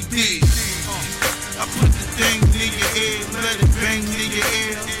 3D. I put the thing near your ear, let it bang near your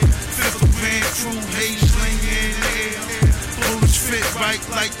ear. Fifth grand crew, haze sling in the air. Bullets fit right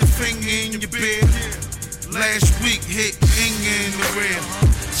like the finger in your beard. Last week hit Inga in the rear.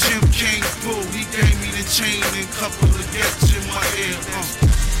 Jim King pull, he gave me the chain and couple of gets in my ear.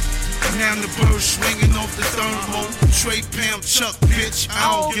 Now the bird swinging off the thermal. Trey Pam Chuck, bitch.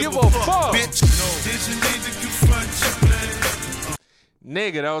 I don't give a fuck, bitch. There's a need to confront your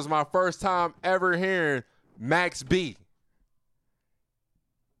man. Nigga, that was my first time ever hearing Max B.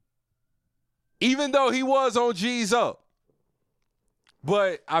 Even though he was on G's Up.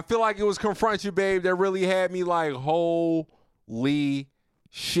 But I feel like it was Confront You, Babe, that really had me like, holy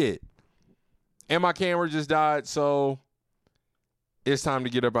shit. And my camera just died, so it's time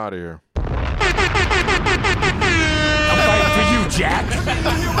to get up out of here. I'm fighting for you, Jack.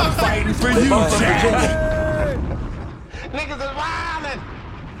 I'm fighting for you, Jack.